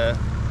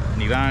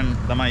නිරාන්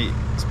තමයි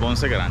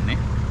ස්පොන්සර් කරන්නේ.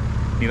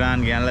 නිරාන්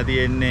ගෙනල්ලා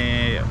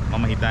තියෙන්නේ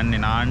මම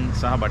හිතන්නේ නාන්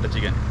සහ බටර්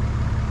චිකන්.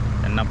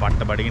 දැන් නම්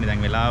පට්ට බඩගිනි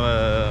දැන් වෙලාව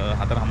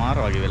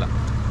 4:00 වගේ වෙලා.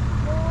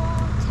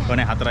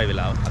 කොනේ 4යි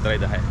වෙලාව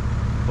 4:10.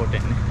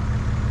 හොටෙන්නේ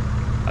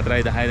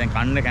 4:10 දැන්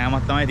කන්න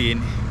කෑමක් තමයි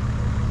තියෙන්නේ.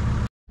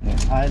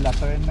 ආයෙ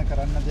ලට වෙන්න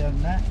කරන්න දෙයක්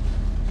නැහැ.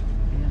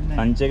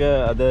 ලන්ච් එක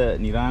අද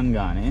නිරාන්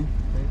ගානේ.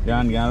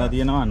 නිරාන් ගෙනල්ලා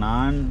තියෙනවා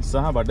නාන්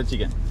සහ බටර්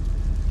චිකන්.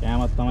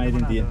 කෑමක් තමයි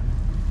ඉතින් තියෙන්නේ.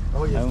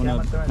 ඔව්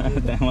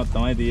කෑමක්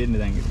තමයි තියෙන්නේ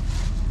දැන් ඉතින්.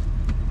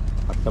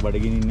 අත්ත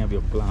බඩගිනින් ඉන්නේ අපි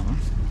ඔක්කොලාම.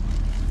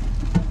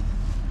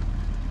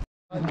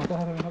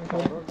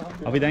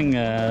 අපි දැන්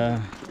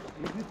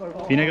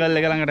පිනකල්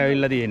එක ළඟට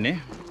ඇවිල්ලා තියෙන්නේ.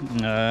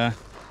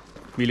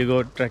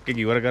 විලිගෝට් ට්‍රැක් එක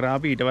ඉවර කරා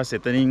අපි ඊට පස්සේ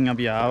එතනින්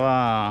අපි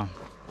ආවා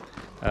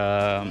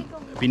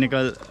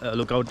පිනකල්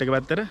ලුක්අවුට් එක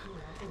පැත්තට.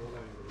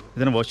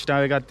 එතන වොච්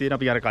ටාවර් එකක් තියෙන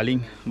අපි අර කලින්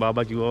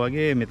බාබා කිව්වා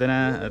වගේ මෙතන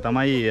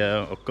තමයි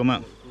ඔක්කොම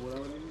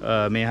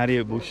මේ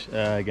හරිය බුෂ්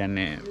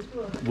කියන්නේ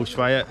බුෂ්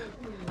ෆයර්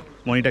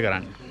මොනිටර්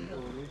කරන්නේ.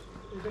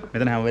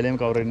 මෙතන හැම වෙලේම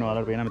කවුරු ඉන්නව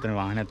ඔයාලට පේනවා මෙතන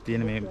වාහනයක්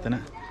තියෙන මේ මෙතන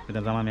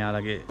තමයි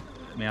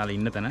මෙයාලා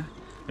ඉන්න තැන.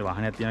 මේ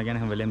වාහනයක් තියෙනවා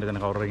කියන්නේ හැම වෙලේම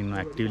මෙතන කවුරු ඉන්නව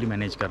ඇක්ටිව්ලි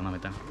මැනේජ් කරනවා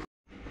මෙතන.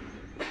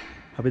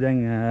 අපි දැන්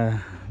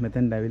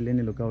මෙතෙන්ට ඇවිල්ලා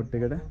ඉන්නේ ලුක්අවුට්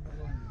එකට.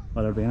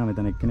 ඔයාලට පේනවා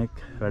මෙතන එක්කෙනෙක්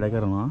වැඩ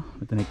කරනවා.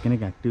 මෙතන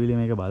එක්කෙනෙක් ඇක්ටිව්ලි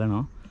මේක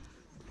බලනවා.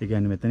 ඒ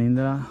කියන්නේ මෙතන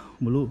ඉඳලා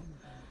මුළු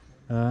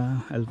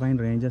ඇල්පයින්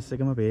රේන්ජස්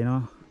එකම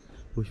පේනවා.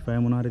 පුෂ් ෆයර්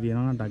මොනවා හරි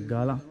තියෙනවා නම් ඩක්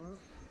ගාලා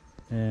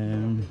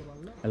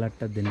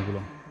ඇලර්ට් එකක් දෙන්න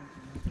පුළුවන්.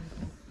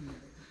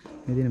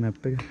 මේ තියෙන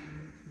මැප් එක.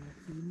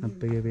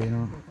 මැප් එකේ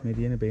පේනවා මේ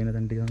තියෙන පේන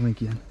තැන් ටික තමයි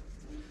කියන්නේ.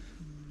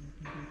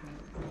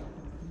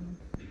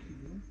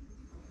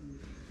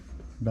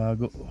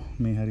 ඩාගෝ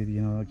මේ හරි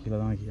තියෙනවා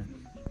කියලා තමයි කියන්නේ.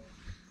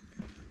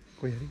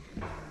 කොයි හරි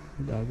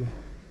ඩාගෝ.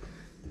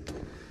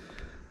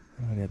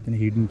 හරි අතන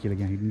හිඩන් කියලා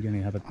කියන්නේ. හිඩන්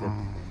කියන්නේ එහා පැත්තේ.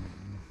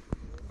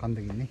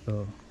 කන්දක ඉන්නේ.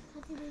 ඔව්.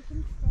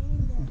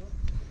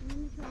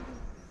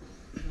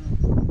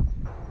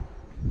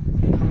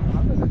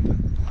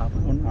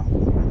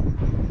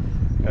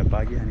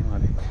 පාගි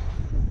අනිවාර්ය.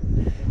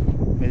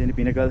 මෙතන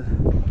පිනකල්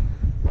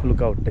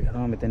ලුක්අවුට් එක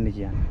තමයි මෙතන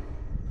කියන්නේ.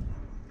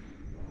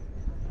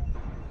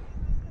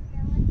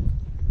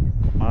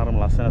 මාරම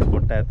ලස්සන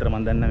ස්පොට් එක. ඇත්තට මම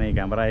දන්නේ මේ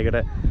කැමරා එකට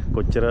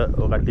කොච්චර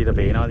ඔය කට්ටියට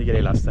පේනවද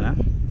කියලා. ඒ ලස්සන.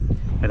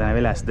 මෙතන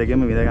ඇවිල්ලා S2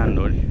 ගෙම විඳ ගන්න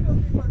ඕනේ.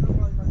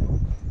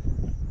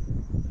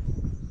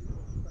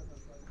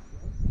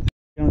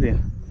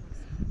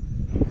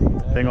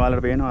 දැන්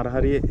ඔයාලට පේනවා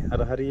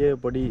අර හරියේ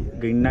පොඩි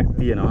ග්‍රීන්නක්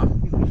තියෙනවා.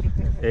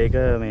 ඒක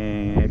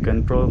මේ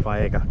කන්ට්‍රෝල්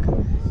ෆයර් එකක්.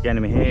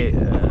 කියන්නේ මෙහි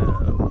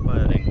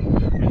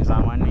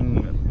සාමාන්‍යයෙන්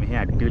මෙහි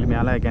ඇක්ටිව්ලි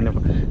මෙයාලා කියන්නේ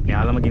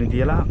මෙයාලම ගිනි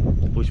තියලා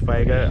පුෂ් ෆයර්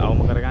එක අවම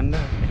කරගන්න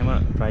එහෙම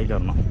try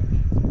කරනවා.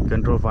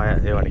 කන්ට්‍රෝල් ෆයර්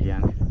ඒවට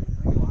කියන්නේ.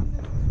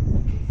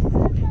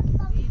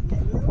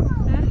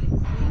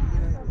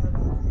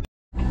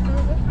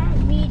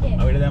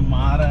 අපිට දැන්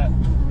මාර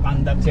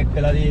කන්දක් චෙක්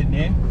කරලා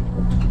තියෙන්නේ.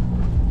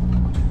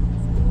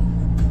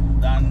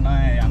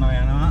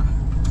 යනවා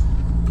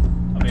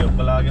අපි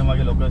ඔක්කොලාගේ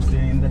මගේ ලොකස්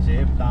තියෙන ඉඳ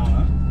ෂේප් තාම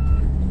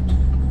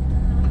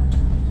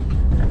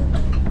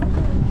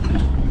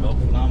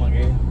ලොක්නා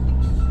මගේ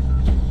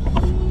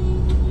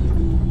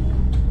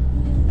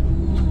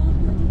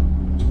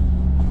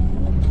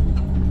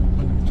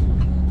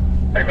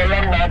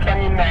ඒකලම් නාට්‍යම්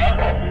ඉන්නවා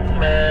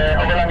මේ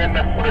ඔයගොල්ලන් එන්න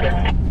උඩට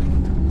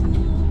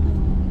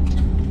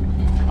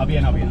අපි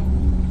යනවා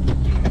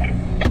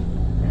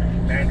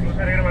දැන්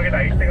ක්ලෝසරේට මගේ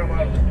ලයිට් එක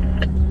මාරු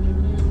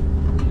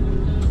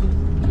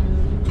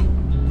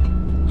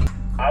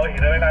ආව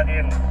හිර වෙලා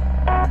තියෙන්නේ.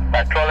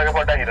 පෙට්‍රෝල් එක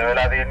පොඩ්ඩක් හිර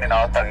වෙලා තියෙන්නේ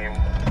නවත්තන් ගිමු.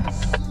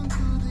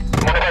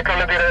 මොන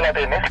පෙට්‍රෝල් එකද හිර වෙලා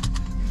තියෙන්නේ?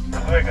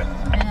 ඒක.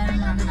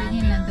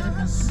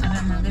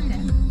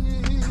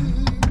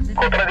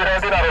 කොතනද හිර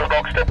වෙලා තියෙන්නේ?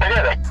 Box step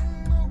එකේද?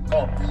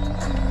 ඔව්.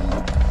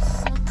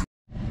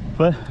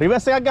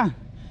 රිවර්ස් එකක් ගන්න.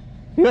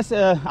 රිවර්ස්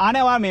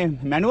ආනේ වා මේ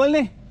මැනුවල්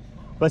නේ.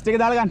 ෆස්ට් එක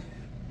දාලා ගන්න.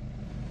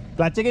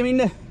 ක්ලච් එකෙම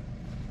ඉන්න.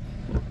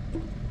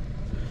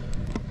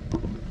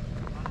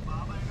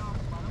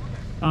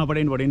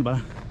 පොඩින්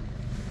බලන්න.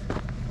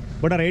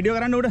 බොඩ රේඩියෝ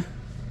කරන්න උඩ.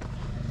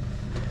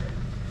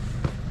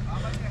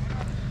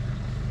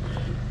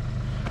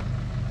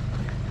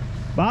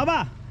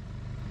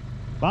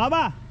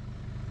 बाबा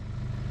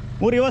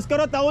वो रिवर्स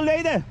करो तवल दे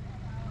इधर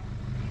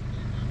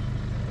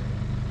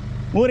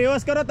वो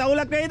रिवर्स करो तवल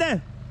लग गई इधर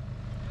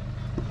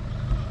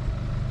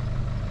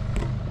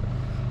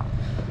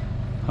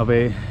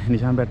අපේ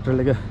නිශාන් පෙට්‍රල්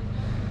එක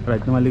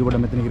රත්නමල්ලික පොඩ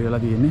මෙතන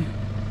කිරලා තියෙන්නේ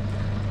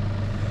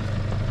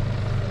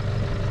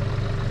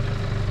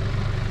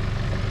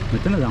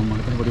මෙතන දාමු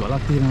මට පොඩි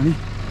වලක් තියෙනවානේ.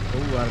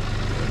 ඔව් අර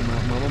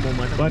මම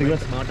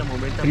මට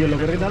මොමන්ටම් රියල්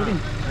ලොකරේ දාලා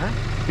තියෙන්නේ. ඈ?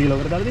 රියල්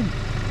ලොකරේ දාලා තියෙන්නේ.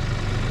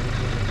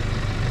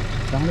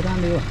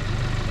 දාන්න ඒවා.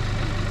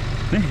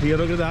 නේ රියල්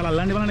ලොකරේ දාලා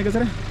අල්ලන්න බලන්න එක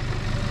සැර.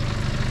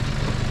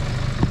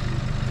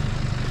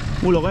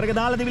 මූ ලොකර් එක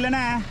දාලා තිබිලා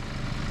නෑ.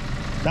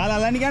 දාලා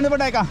අල්ලන්න කියන්නේ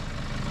පොඩ එකක්.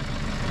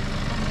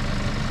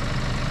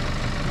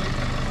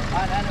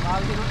 නෑ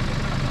මාල් දෙනවා.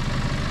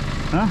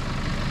 හා?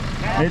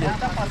 නෑ දැන්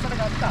පස්සට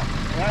ගත්තා.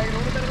 ඔයාගේ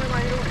රෝඩ් එකේ තමයි මම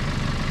හිරුනේ.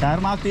 ටයර්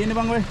මාක් තියෙන්නේ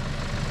බං ඔය.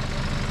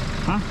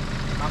 හා?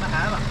 මම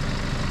හැවා.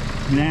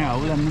 නෑ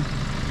අවුලක්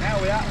නෑ.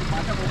 ඔයා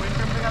මට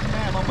මොමන්ටම් එකක්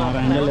නෑ මම මාර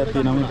ඇන්ගල් එකක්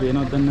තියෙනවා මේ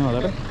පේනවද දන්නේ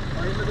ඔයාලට?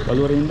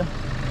 බලුවරින් ඉඳ.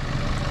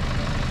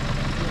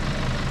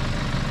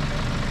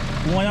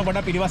 මම යන පොඩ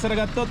පිටිවස්සට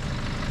ගත්තොත්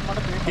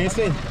කේස්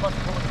වෙයි.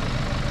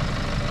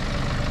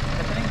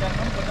 එතනින්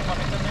ගන්නකොට පොඩ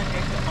මොමන්ටම් එකක්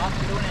කේස් මාක්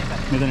දිරුනේ එකයි.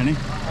 මෙතනනේ.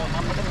 ඔව්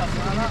මම පොඩ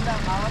පස්සට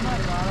ආවම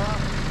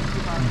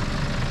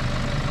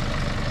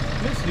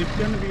මේ ස්ලිප්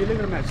කරන වීල්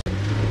එක මැච්.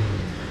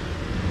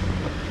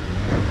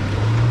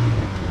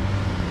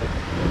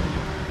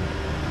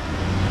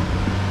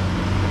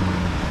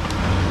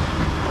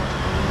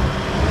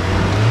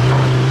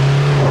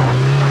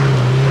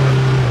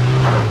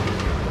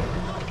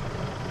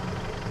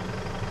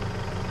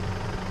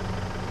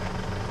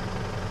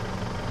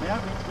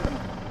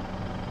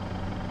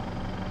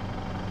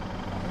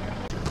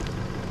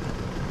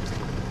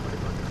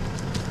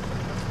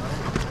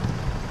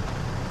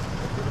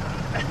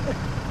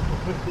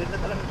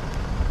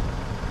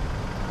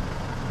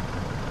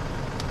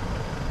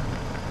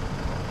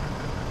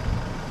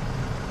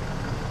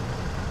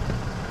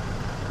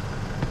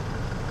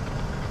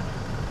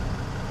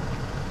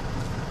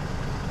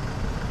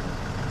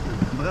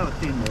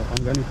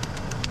 Angani.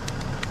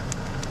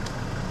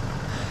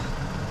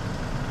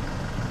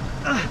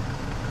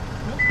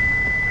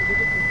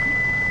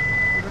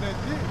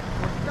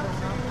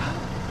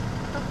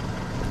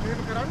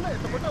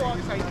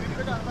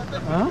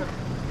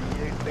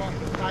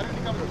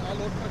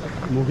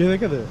 මොකේද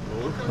එකද?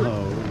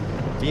 ඔව්.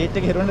 ටීට්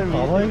එක හිරවන්න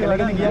පවර් එක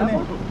ලගන කියන්නේ.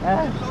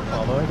 ඈ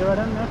පවර් එක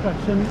වැඩක් නෑ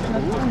ට්‍රැක්ෂන් එක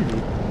නැත්නම්.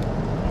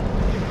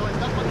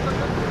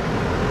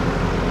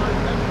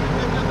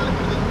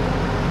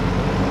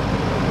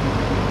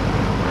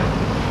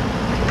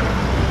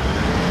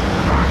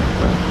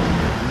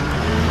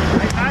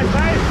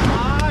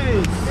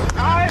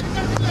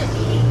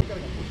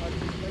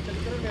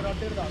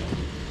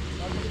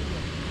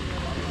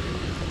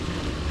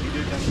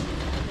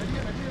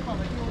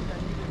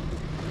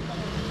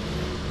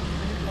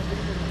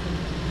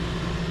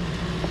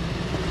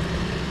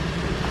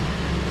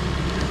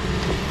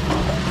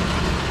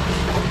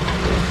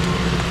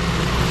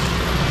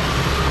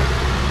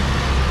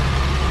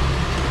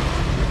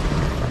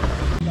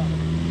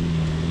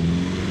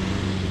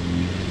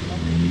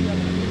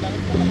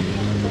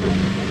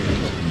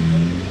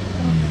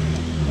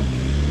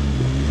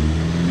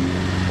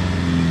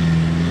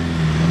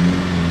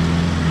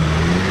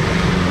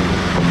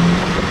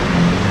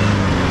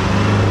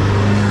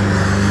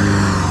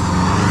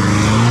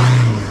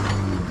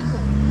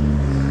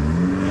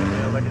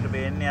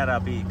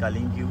 අපි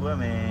කලින් කිව්වා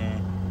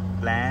මේ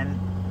ප්ලෑන්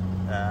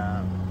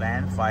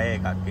 5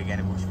 එකක්. ඒ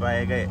කියන්නේ බුෂ් ෆයර්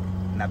එක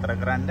නතර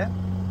කරන්න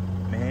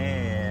මේ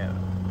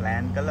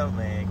ප්ලෑන් කළා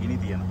මේ ගිනි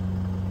තියනවා.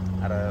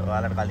 අර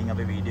ඔයාලට කලින්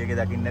අපේ වීඩියෝ එකේ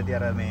දකින්න ඇති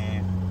අර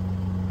මේ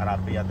අර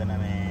අපි අදන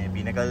මේ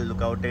පිනකල්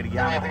ලුක් අවුට් එකට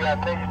ගියාම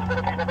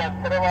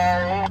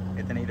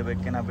එතන ඊට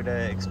පෙක්කන අපිට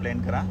එක්ස්ප්ලেইন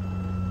කරා.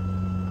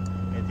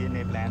 මේ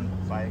තියෙන්නේ ප්ලෑන්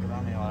 5 එක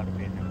තමයි ඔයාලට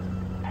පේන්නේ.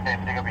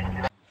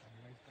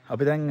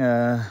 අපි දැන්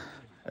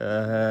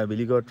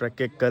බිලිගෝට් ට්‍රැක්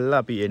එක කළා.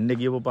 අපි එන්න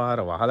ගියපු පාර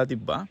වහලා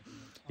තිබ්බා.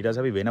 ඊට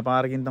පස්සේ අපි වෙන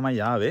පාරකින් තමයි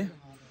ආවේ.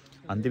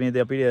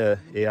 අන්තිමේදී අපිට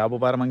ඒ ආපු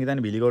පාර මං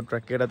හිතන්නේ බිලිගෝට්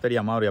ට්‍රැක් එකටත් වැඩිය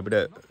අමාරුයි. අපිට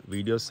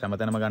වීඩියෝස්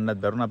හැමතැනම ගන්නත්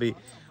බැරුණා. අපි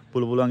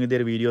පුළුවන්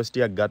විදිහට වීඩියෝස්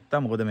ටිකක් ගත්තා.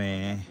 මොකද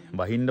මේ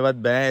බහින්නවත්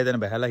බෑ. එතන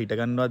බහැලා හිට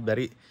ගන්නවත්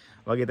බැරි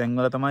වගේ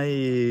තැන්වල තමයි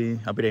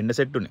අපිට එන්න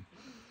සෙට් උනේ.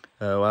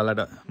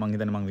 ඔයාලට මං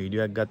හිතන්නේ මං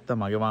වීඩියෝ එකක් ගත්තා.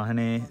 මගේ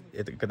වාහනේ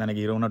එක තැනක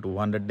හිර වුණා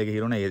 200 එක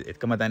හිර වුණා.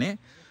 එකම තැනේ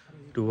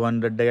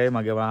 200 එකයි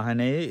මගේ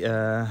වාහනේ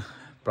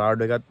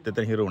ප්‍රාඩ් එකත්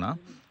එතන හිර වුණා.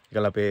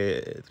 ඒකල අපේ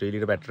 3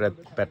 ලීටර්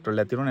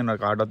පෙට්‍රල් එකක් තිරුණා.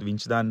 එනවා කාටවත්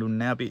වින්ච් දාන්න දුන්නේ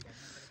නැහැ අපි.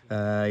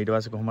 ඊට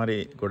පස්සේ කොහොම හරි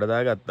ගොඩ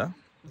දාගත්තා.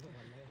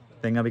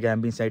 දැන් අපි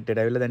කැම්පින් සයිට්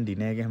එකට ඇවිල්ලා දැන්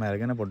ඩිනර් එක එහෙම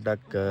අරගෙන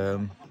පොඩ්ඩක්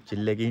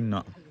චිල් එකේ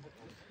ඉන්නවා.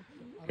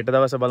 හෙට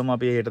දවස බලමු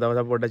අපි හෙට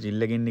දවස පොඩ්ඩක්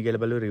චිල් එකේ ඉන්න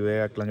කියලා බලුවා. රිවර්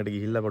එකක් ළඟට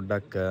ගිහිල්ලා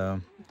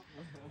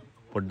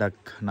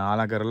පොඩ්ඩක්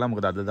නාලා කරලා.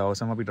 මොකද අද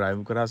දවසම අපි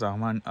ඩ්‍රයිව් කරා.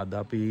 සාමාන්‍ය අද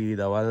අපි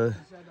දවල්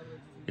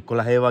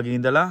 11 වගේ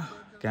ඉඳලා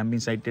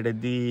කැම්පින් සයිට් එකට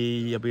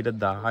එද්දී අපිට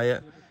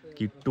 10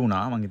 කිට්ටු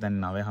වුණා. මං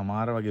හිතන්නේ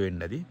 9:00 වගේ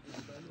වෙන්න ඇති.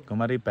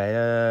 කොහොම හරි පැය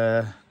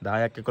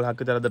 10ක් 11ක්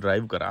විතර අද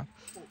ඩ්‍රයිව් කරා.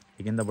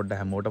 ඒකින්ද පොඩ්ඩක්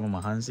හැමෝටම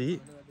මහන්සි.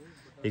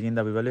 ඒකින්ද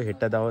අපි බලුවේ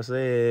හෙට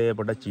දවසේ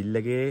පොඩ්ඩක් චිල්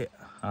එකේ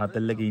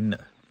ආතල් එකේ ඉන්න.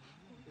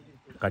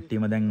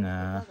 කට්ටියම දැන්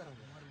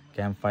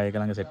කැම්ප් ෆයර් එක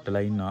ළඟ සෙට්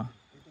වෙලා ඉන්නවා.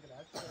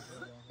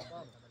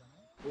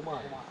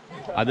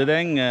 අද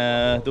දැන්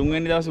 3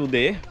 වෙනි දවසේ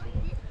උදේ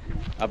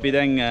අපි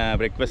දැන්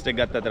බ්‍රෙක්ෆාස්ට් එක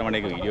ගත්තා. අතර මට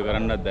ඒක වීඩියෝ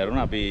කරන්නත්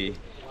බැරුණා. අපි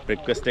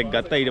බ්‍රෙක්ෆාස්ට් එක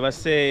ගත්තා. ඊට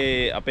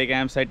පස්සේ අපේ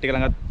කැම්ප් සයිට් එක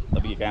ළඟත්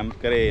අපි කැම්ප්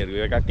කරේ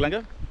රිවර් එකක්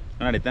ළඟ.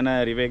 මොනවාද එතන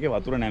රිවර් එකේ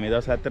වතුර නැහැ. මේ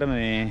දවස් ඇත්තට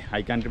මේ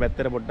හයි කන්ට්‍රි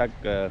පැත්තට පොඩ්ඩක්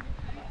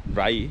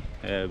ඩ්‍රයි.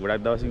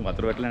 ගොඩක් දවසින්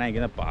වතුර වැටලා නැහැ.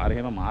 කියන පාර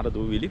හැම මාර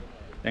දූවිලි.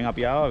 දැන්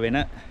අපි ආවා වෙන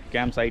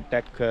කැම්ප් සයිට්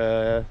එකක්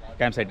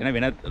කැම්ප් සයිට් එක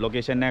වෙන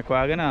ලොකේෂන් එකක්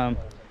හොයාගෙන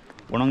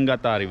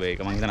වොනංගතා රිවර් එක.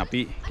 මම හිතන්නේ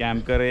අපි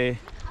කැම්ප් කරේ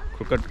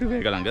ක්‍රිකට් රිවර්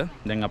එක ළඟ.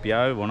 දැන් අපි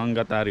ආවේ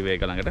වොනංගතා රිවර්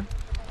එක ළඟට.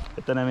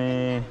 එතන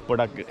මේ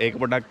පොඩක්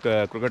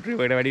ක්‍රිකට්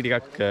රිවර් එකට වැඩි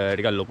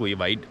ටිකක් ලොකුයි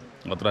වයිඩ්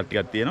වතුරක්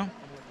ටිකක් තියෙනවා.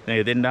 දැන්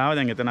එතෙන් ආවා.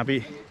 දැන් එතන අපි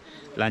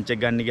ලන්ච් එක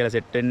ගන්න කියලා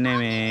සෙට් වෙන්නේ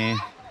මේ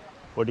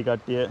පොඩි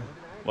කට්ටිය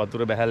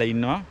වතුර බැහැලා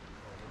ඉන්නවා.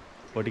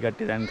 පොඩි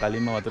කට්ටිය දැන්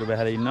කලින්ම වතුර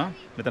බැහැලා ඉන්නවා.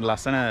 මෙතන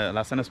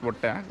ලස්සන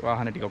ස්පොට් එකක්.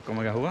 වාහන ටික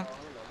ඔක්කොම ගහුවා.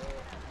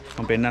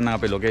 මම පෙන්නන්නම්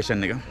අපේ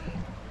ලොකේෂන් එක.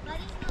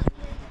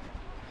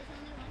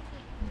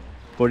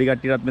 පොඩි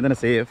කට්ටියටත් මෙතන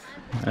සේෆ්.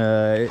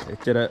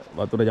 එච්චර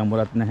වතුර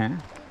ජඹුරත් නැහැ.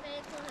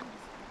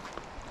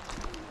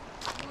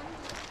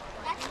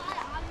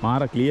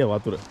 මාර ක්ලියර්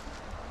වතුර.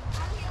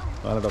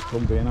 ඔයාලට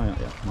ඔක්කොම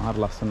පේනවා. මාර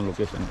ලස්සන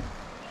ලොකේෂන් එක.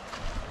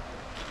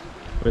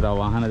 ඔය තව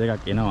වාහන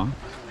දෙකක් එනවා.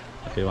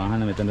 අපේ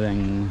වාහන මෙතන දැන්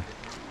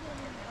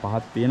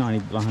 5ක් තියෙනවා.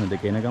 අනිත් වාහන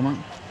දෙක එන ගමන්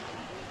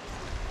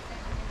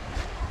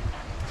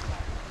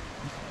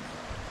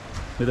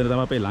මෙතන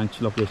තමයි අපේ ලන්ච්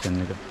ලොකේෂන්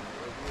එක.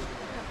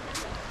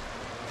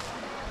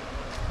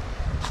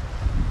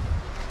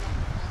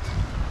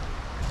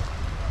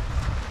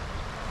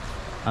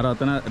 අර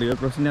අතන රිවර්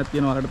ක්‍රොසින් එකක්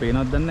තියෙනවා. ඔයාලට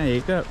පේනවද දන්නේ නැහැ.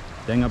 ඒක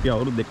දැන් අපි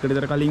අවුරුදු දෙකකට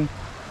විතර කලින්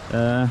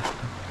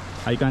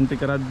හයි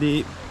කන්ට්‍රි කරද්දී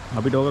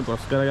අපිට ඕක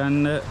ක්‍රොස්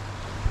කරගන්න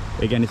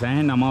ඒ කියන්නේ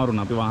සෑහෙන අමාරු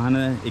වුණා. අපි වාහන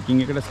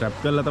එකින් එකට ස්ට්‍රැප්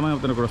කරලා තමයි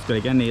උතන ක්‍රොස් කරේ.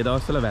 ඒ කියන්නේ ඒ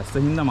දවස්වල වැස්ස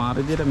හින්දා මාර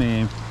විදියට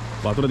මේ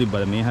වතුර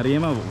තිබ්බද මේ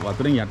හරියම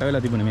වතුරෙන් යට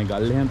වෙලා තිබුණේ. මේ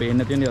ගල් එහෙම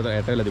පේන්න තියෙන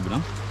යට වෙලා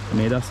තිබුණා.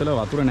 මේ දවස්වල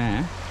වතුර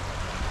නැහැ.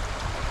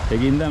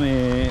 ඒකින්ද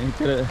මේ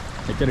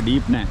එච්චර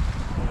ඩීප් නැහැ.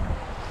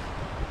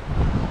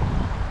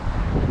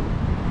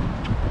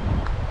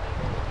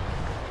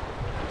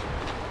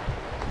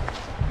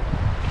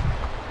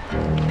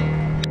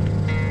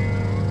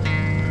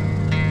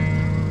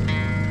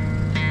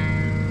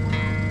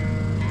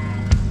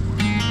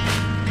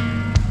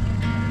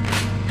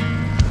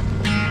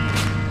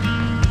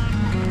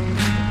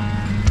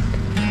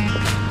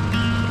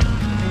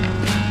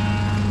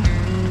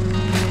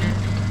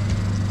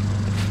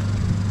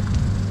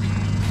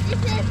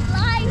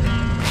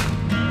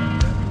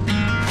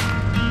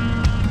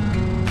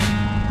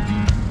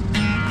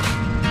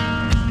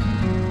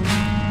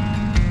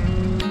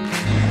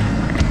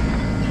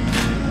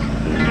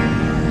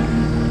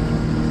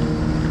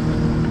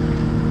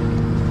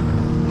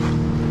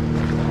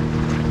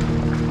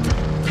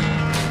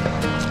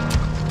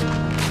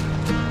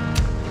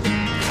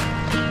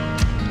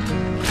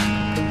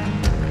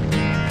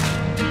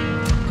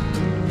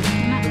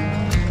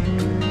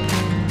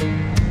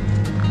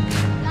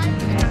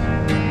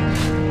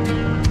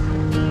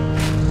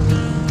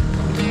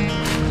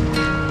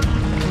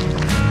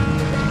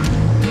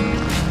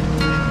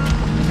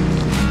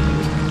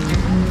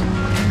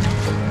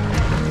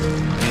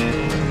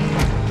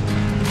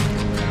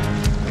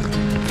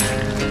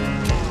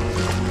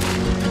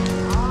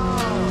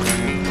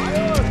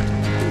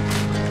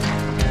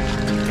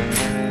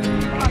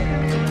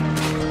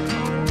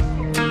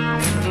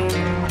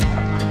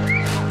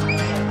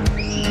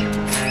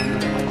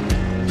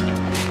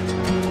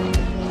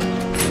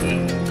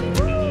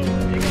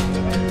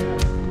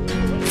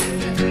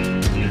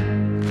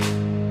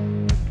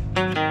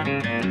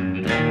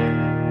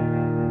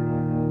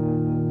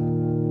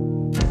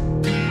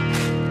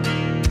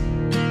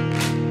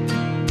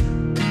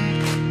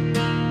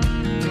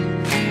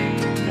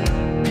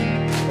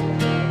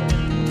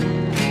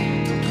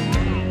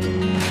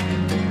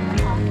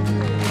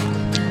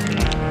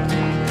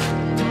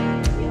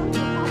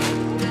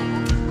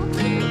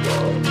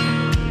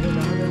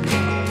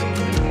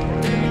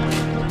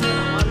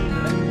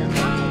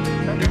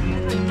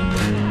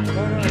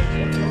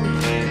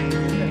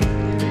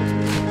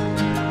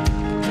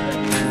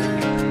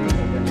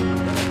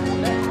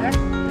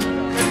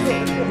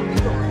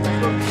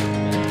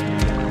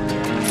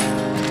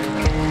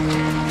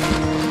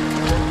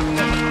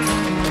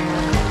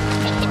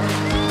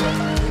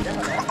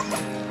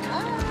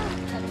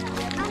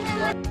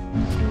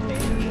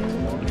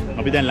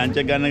 අපි දැන් ලන්ච්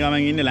එක ගන්න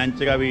ගමන් ඉන්නේ. ලන්ච්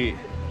එක අපි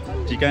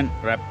චිකන්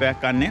රැප්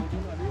එකක් කන්නේ.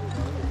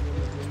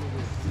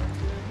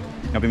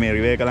 අපි මේ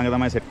රිවර් එක ළඟ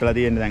තමයි සෙට් කරලා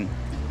තියෙන්නේ. දැන්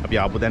අපි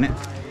ආපු තැන.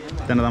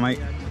 එතන තමයි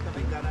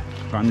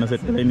කන්න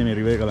සෙට් කරලා ඉන්නේ මේ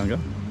රිවර් එක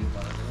ළඟ.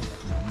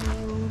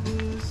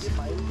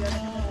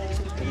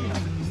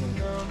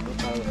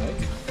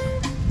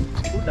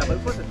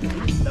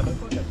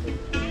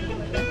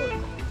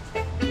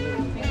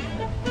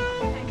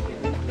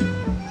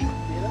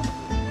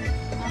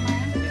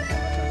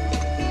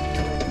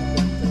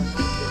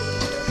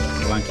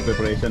 lunch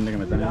preparation එක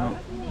මෙතන යනවා.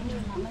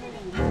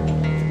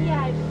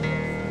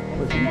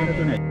 ඔය සිංහල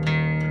තුනේ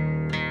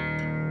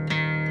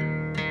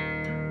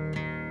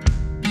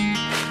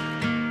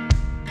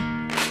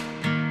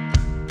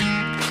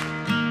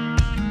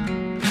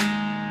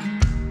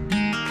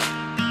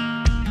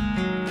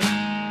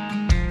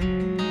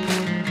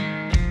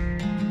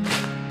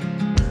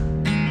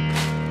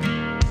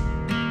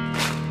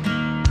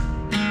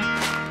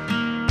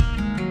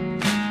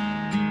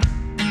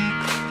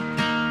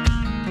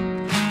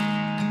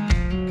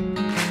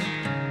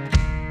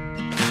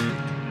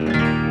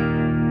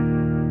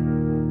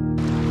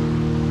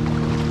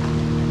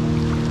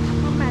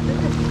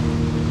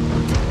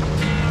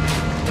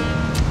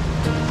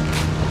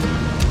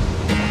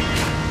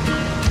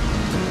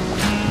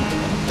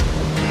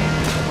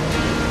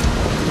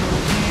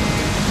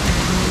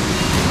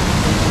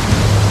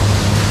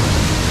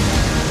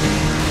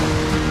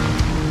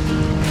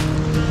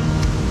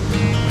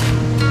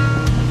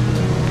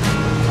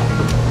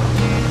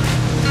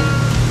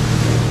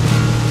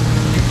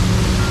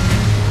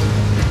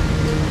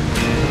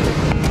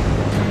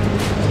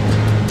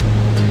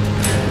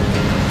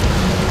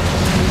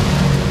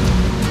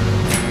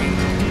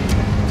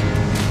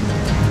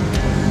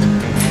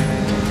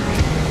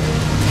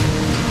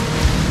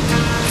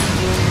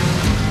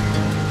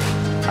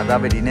අද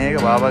අපි ඩිනර්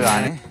එක බාබා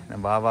ගානේ.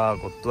 දැන් බාබා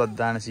කොත්තුවක්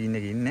දාන සීන්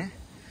එකේ ඉන්නේ.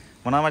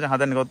 මොනවා මචං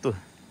හදන්නේ කොත්තුව?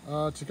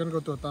 චිකන්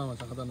කොත්තුව තමයි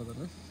මචං හදන්න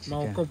දන්නේ. මම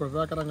ඔක්කොම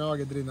ප්‍රෙපෙයාර් කරන් ආවා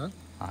ගෙදරින් නම්.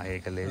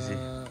 ඒක ලේසි.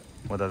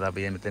 මොකද අද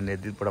අපි මෙතෙන්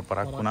එද්දිත් පොඩක්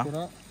පරක්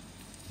වුණා.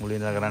 මුලින්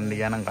ඉඳලා කරන්න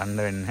ගියා නම්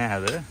කන්න වෙන්නේ නැහැ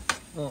අද.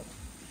 ඔව්.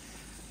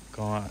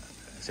 කොහොම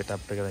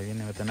සෙටප් එක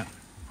දාගෙන මෙතන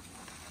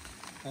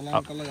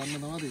කලම් කරලා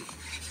ගන්න තමයි.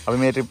 අපි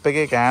මේ ට්‍රිප්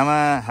එකේ කෑම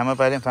හැම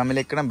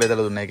ෆැමිලි එකකටම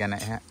බෙදලා දුන්නා. ඒ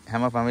කියන්නේ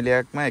හැම ෆැමිලි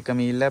එකක්ම එක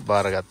මීල් එකක්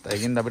බාරගත්තා.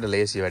 ඒකින්ද අපිට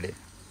ලේසි වැඩේ.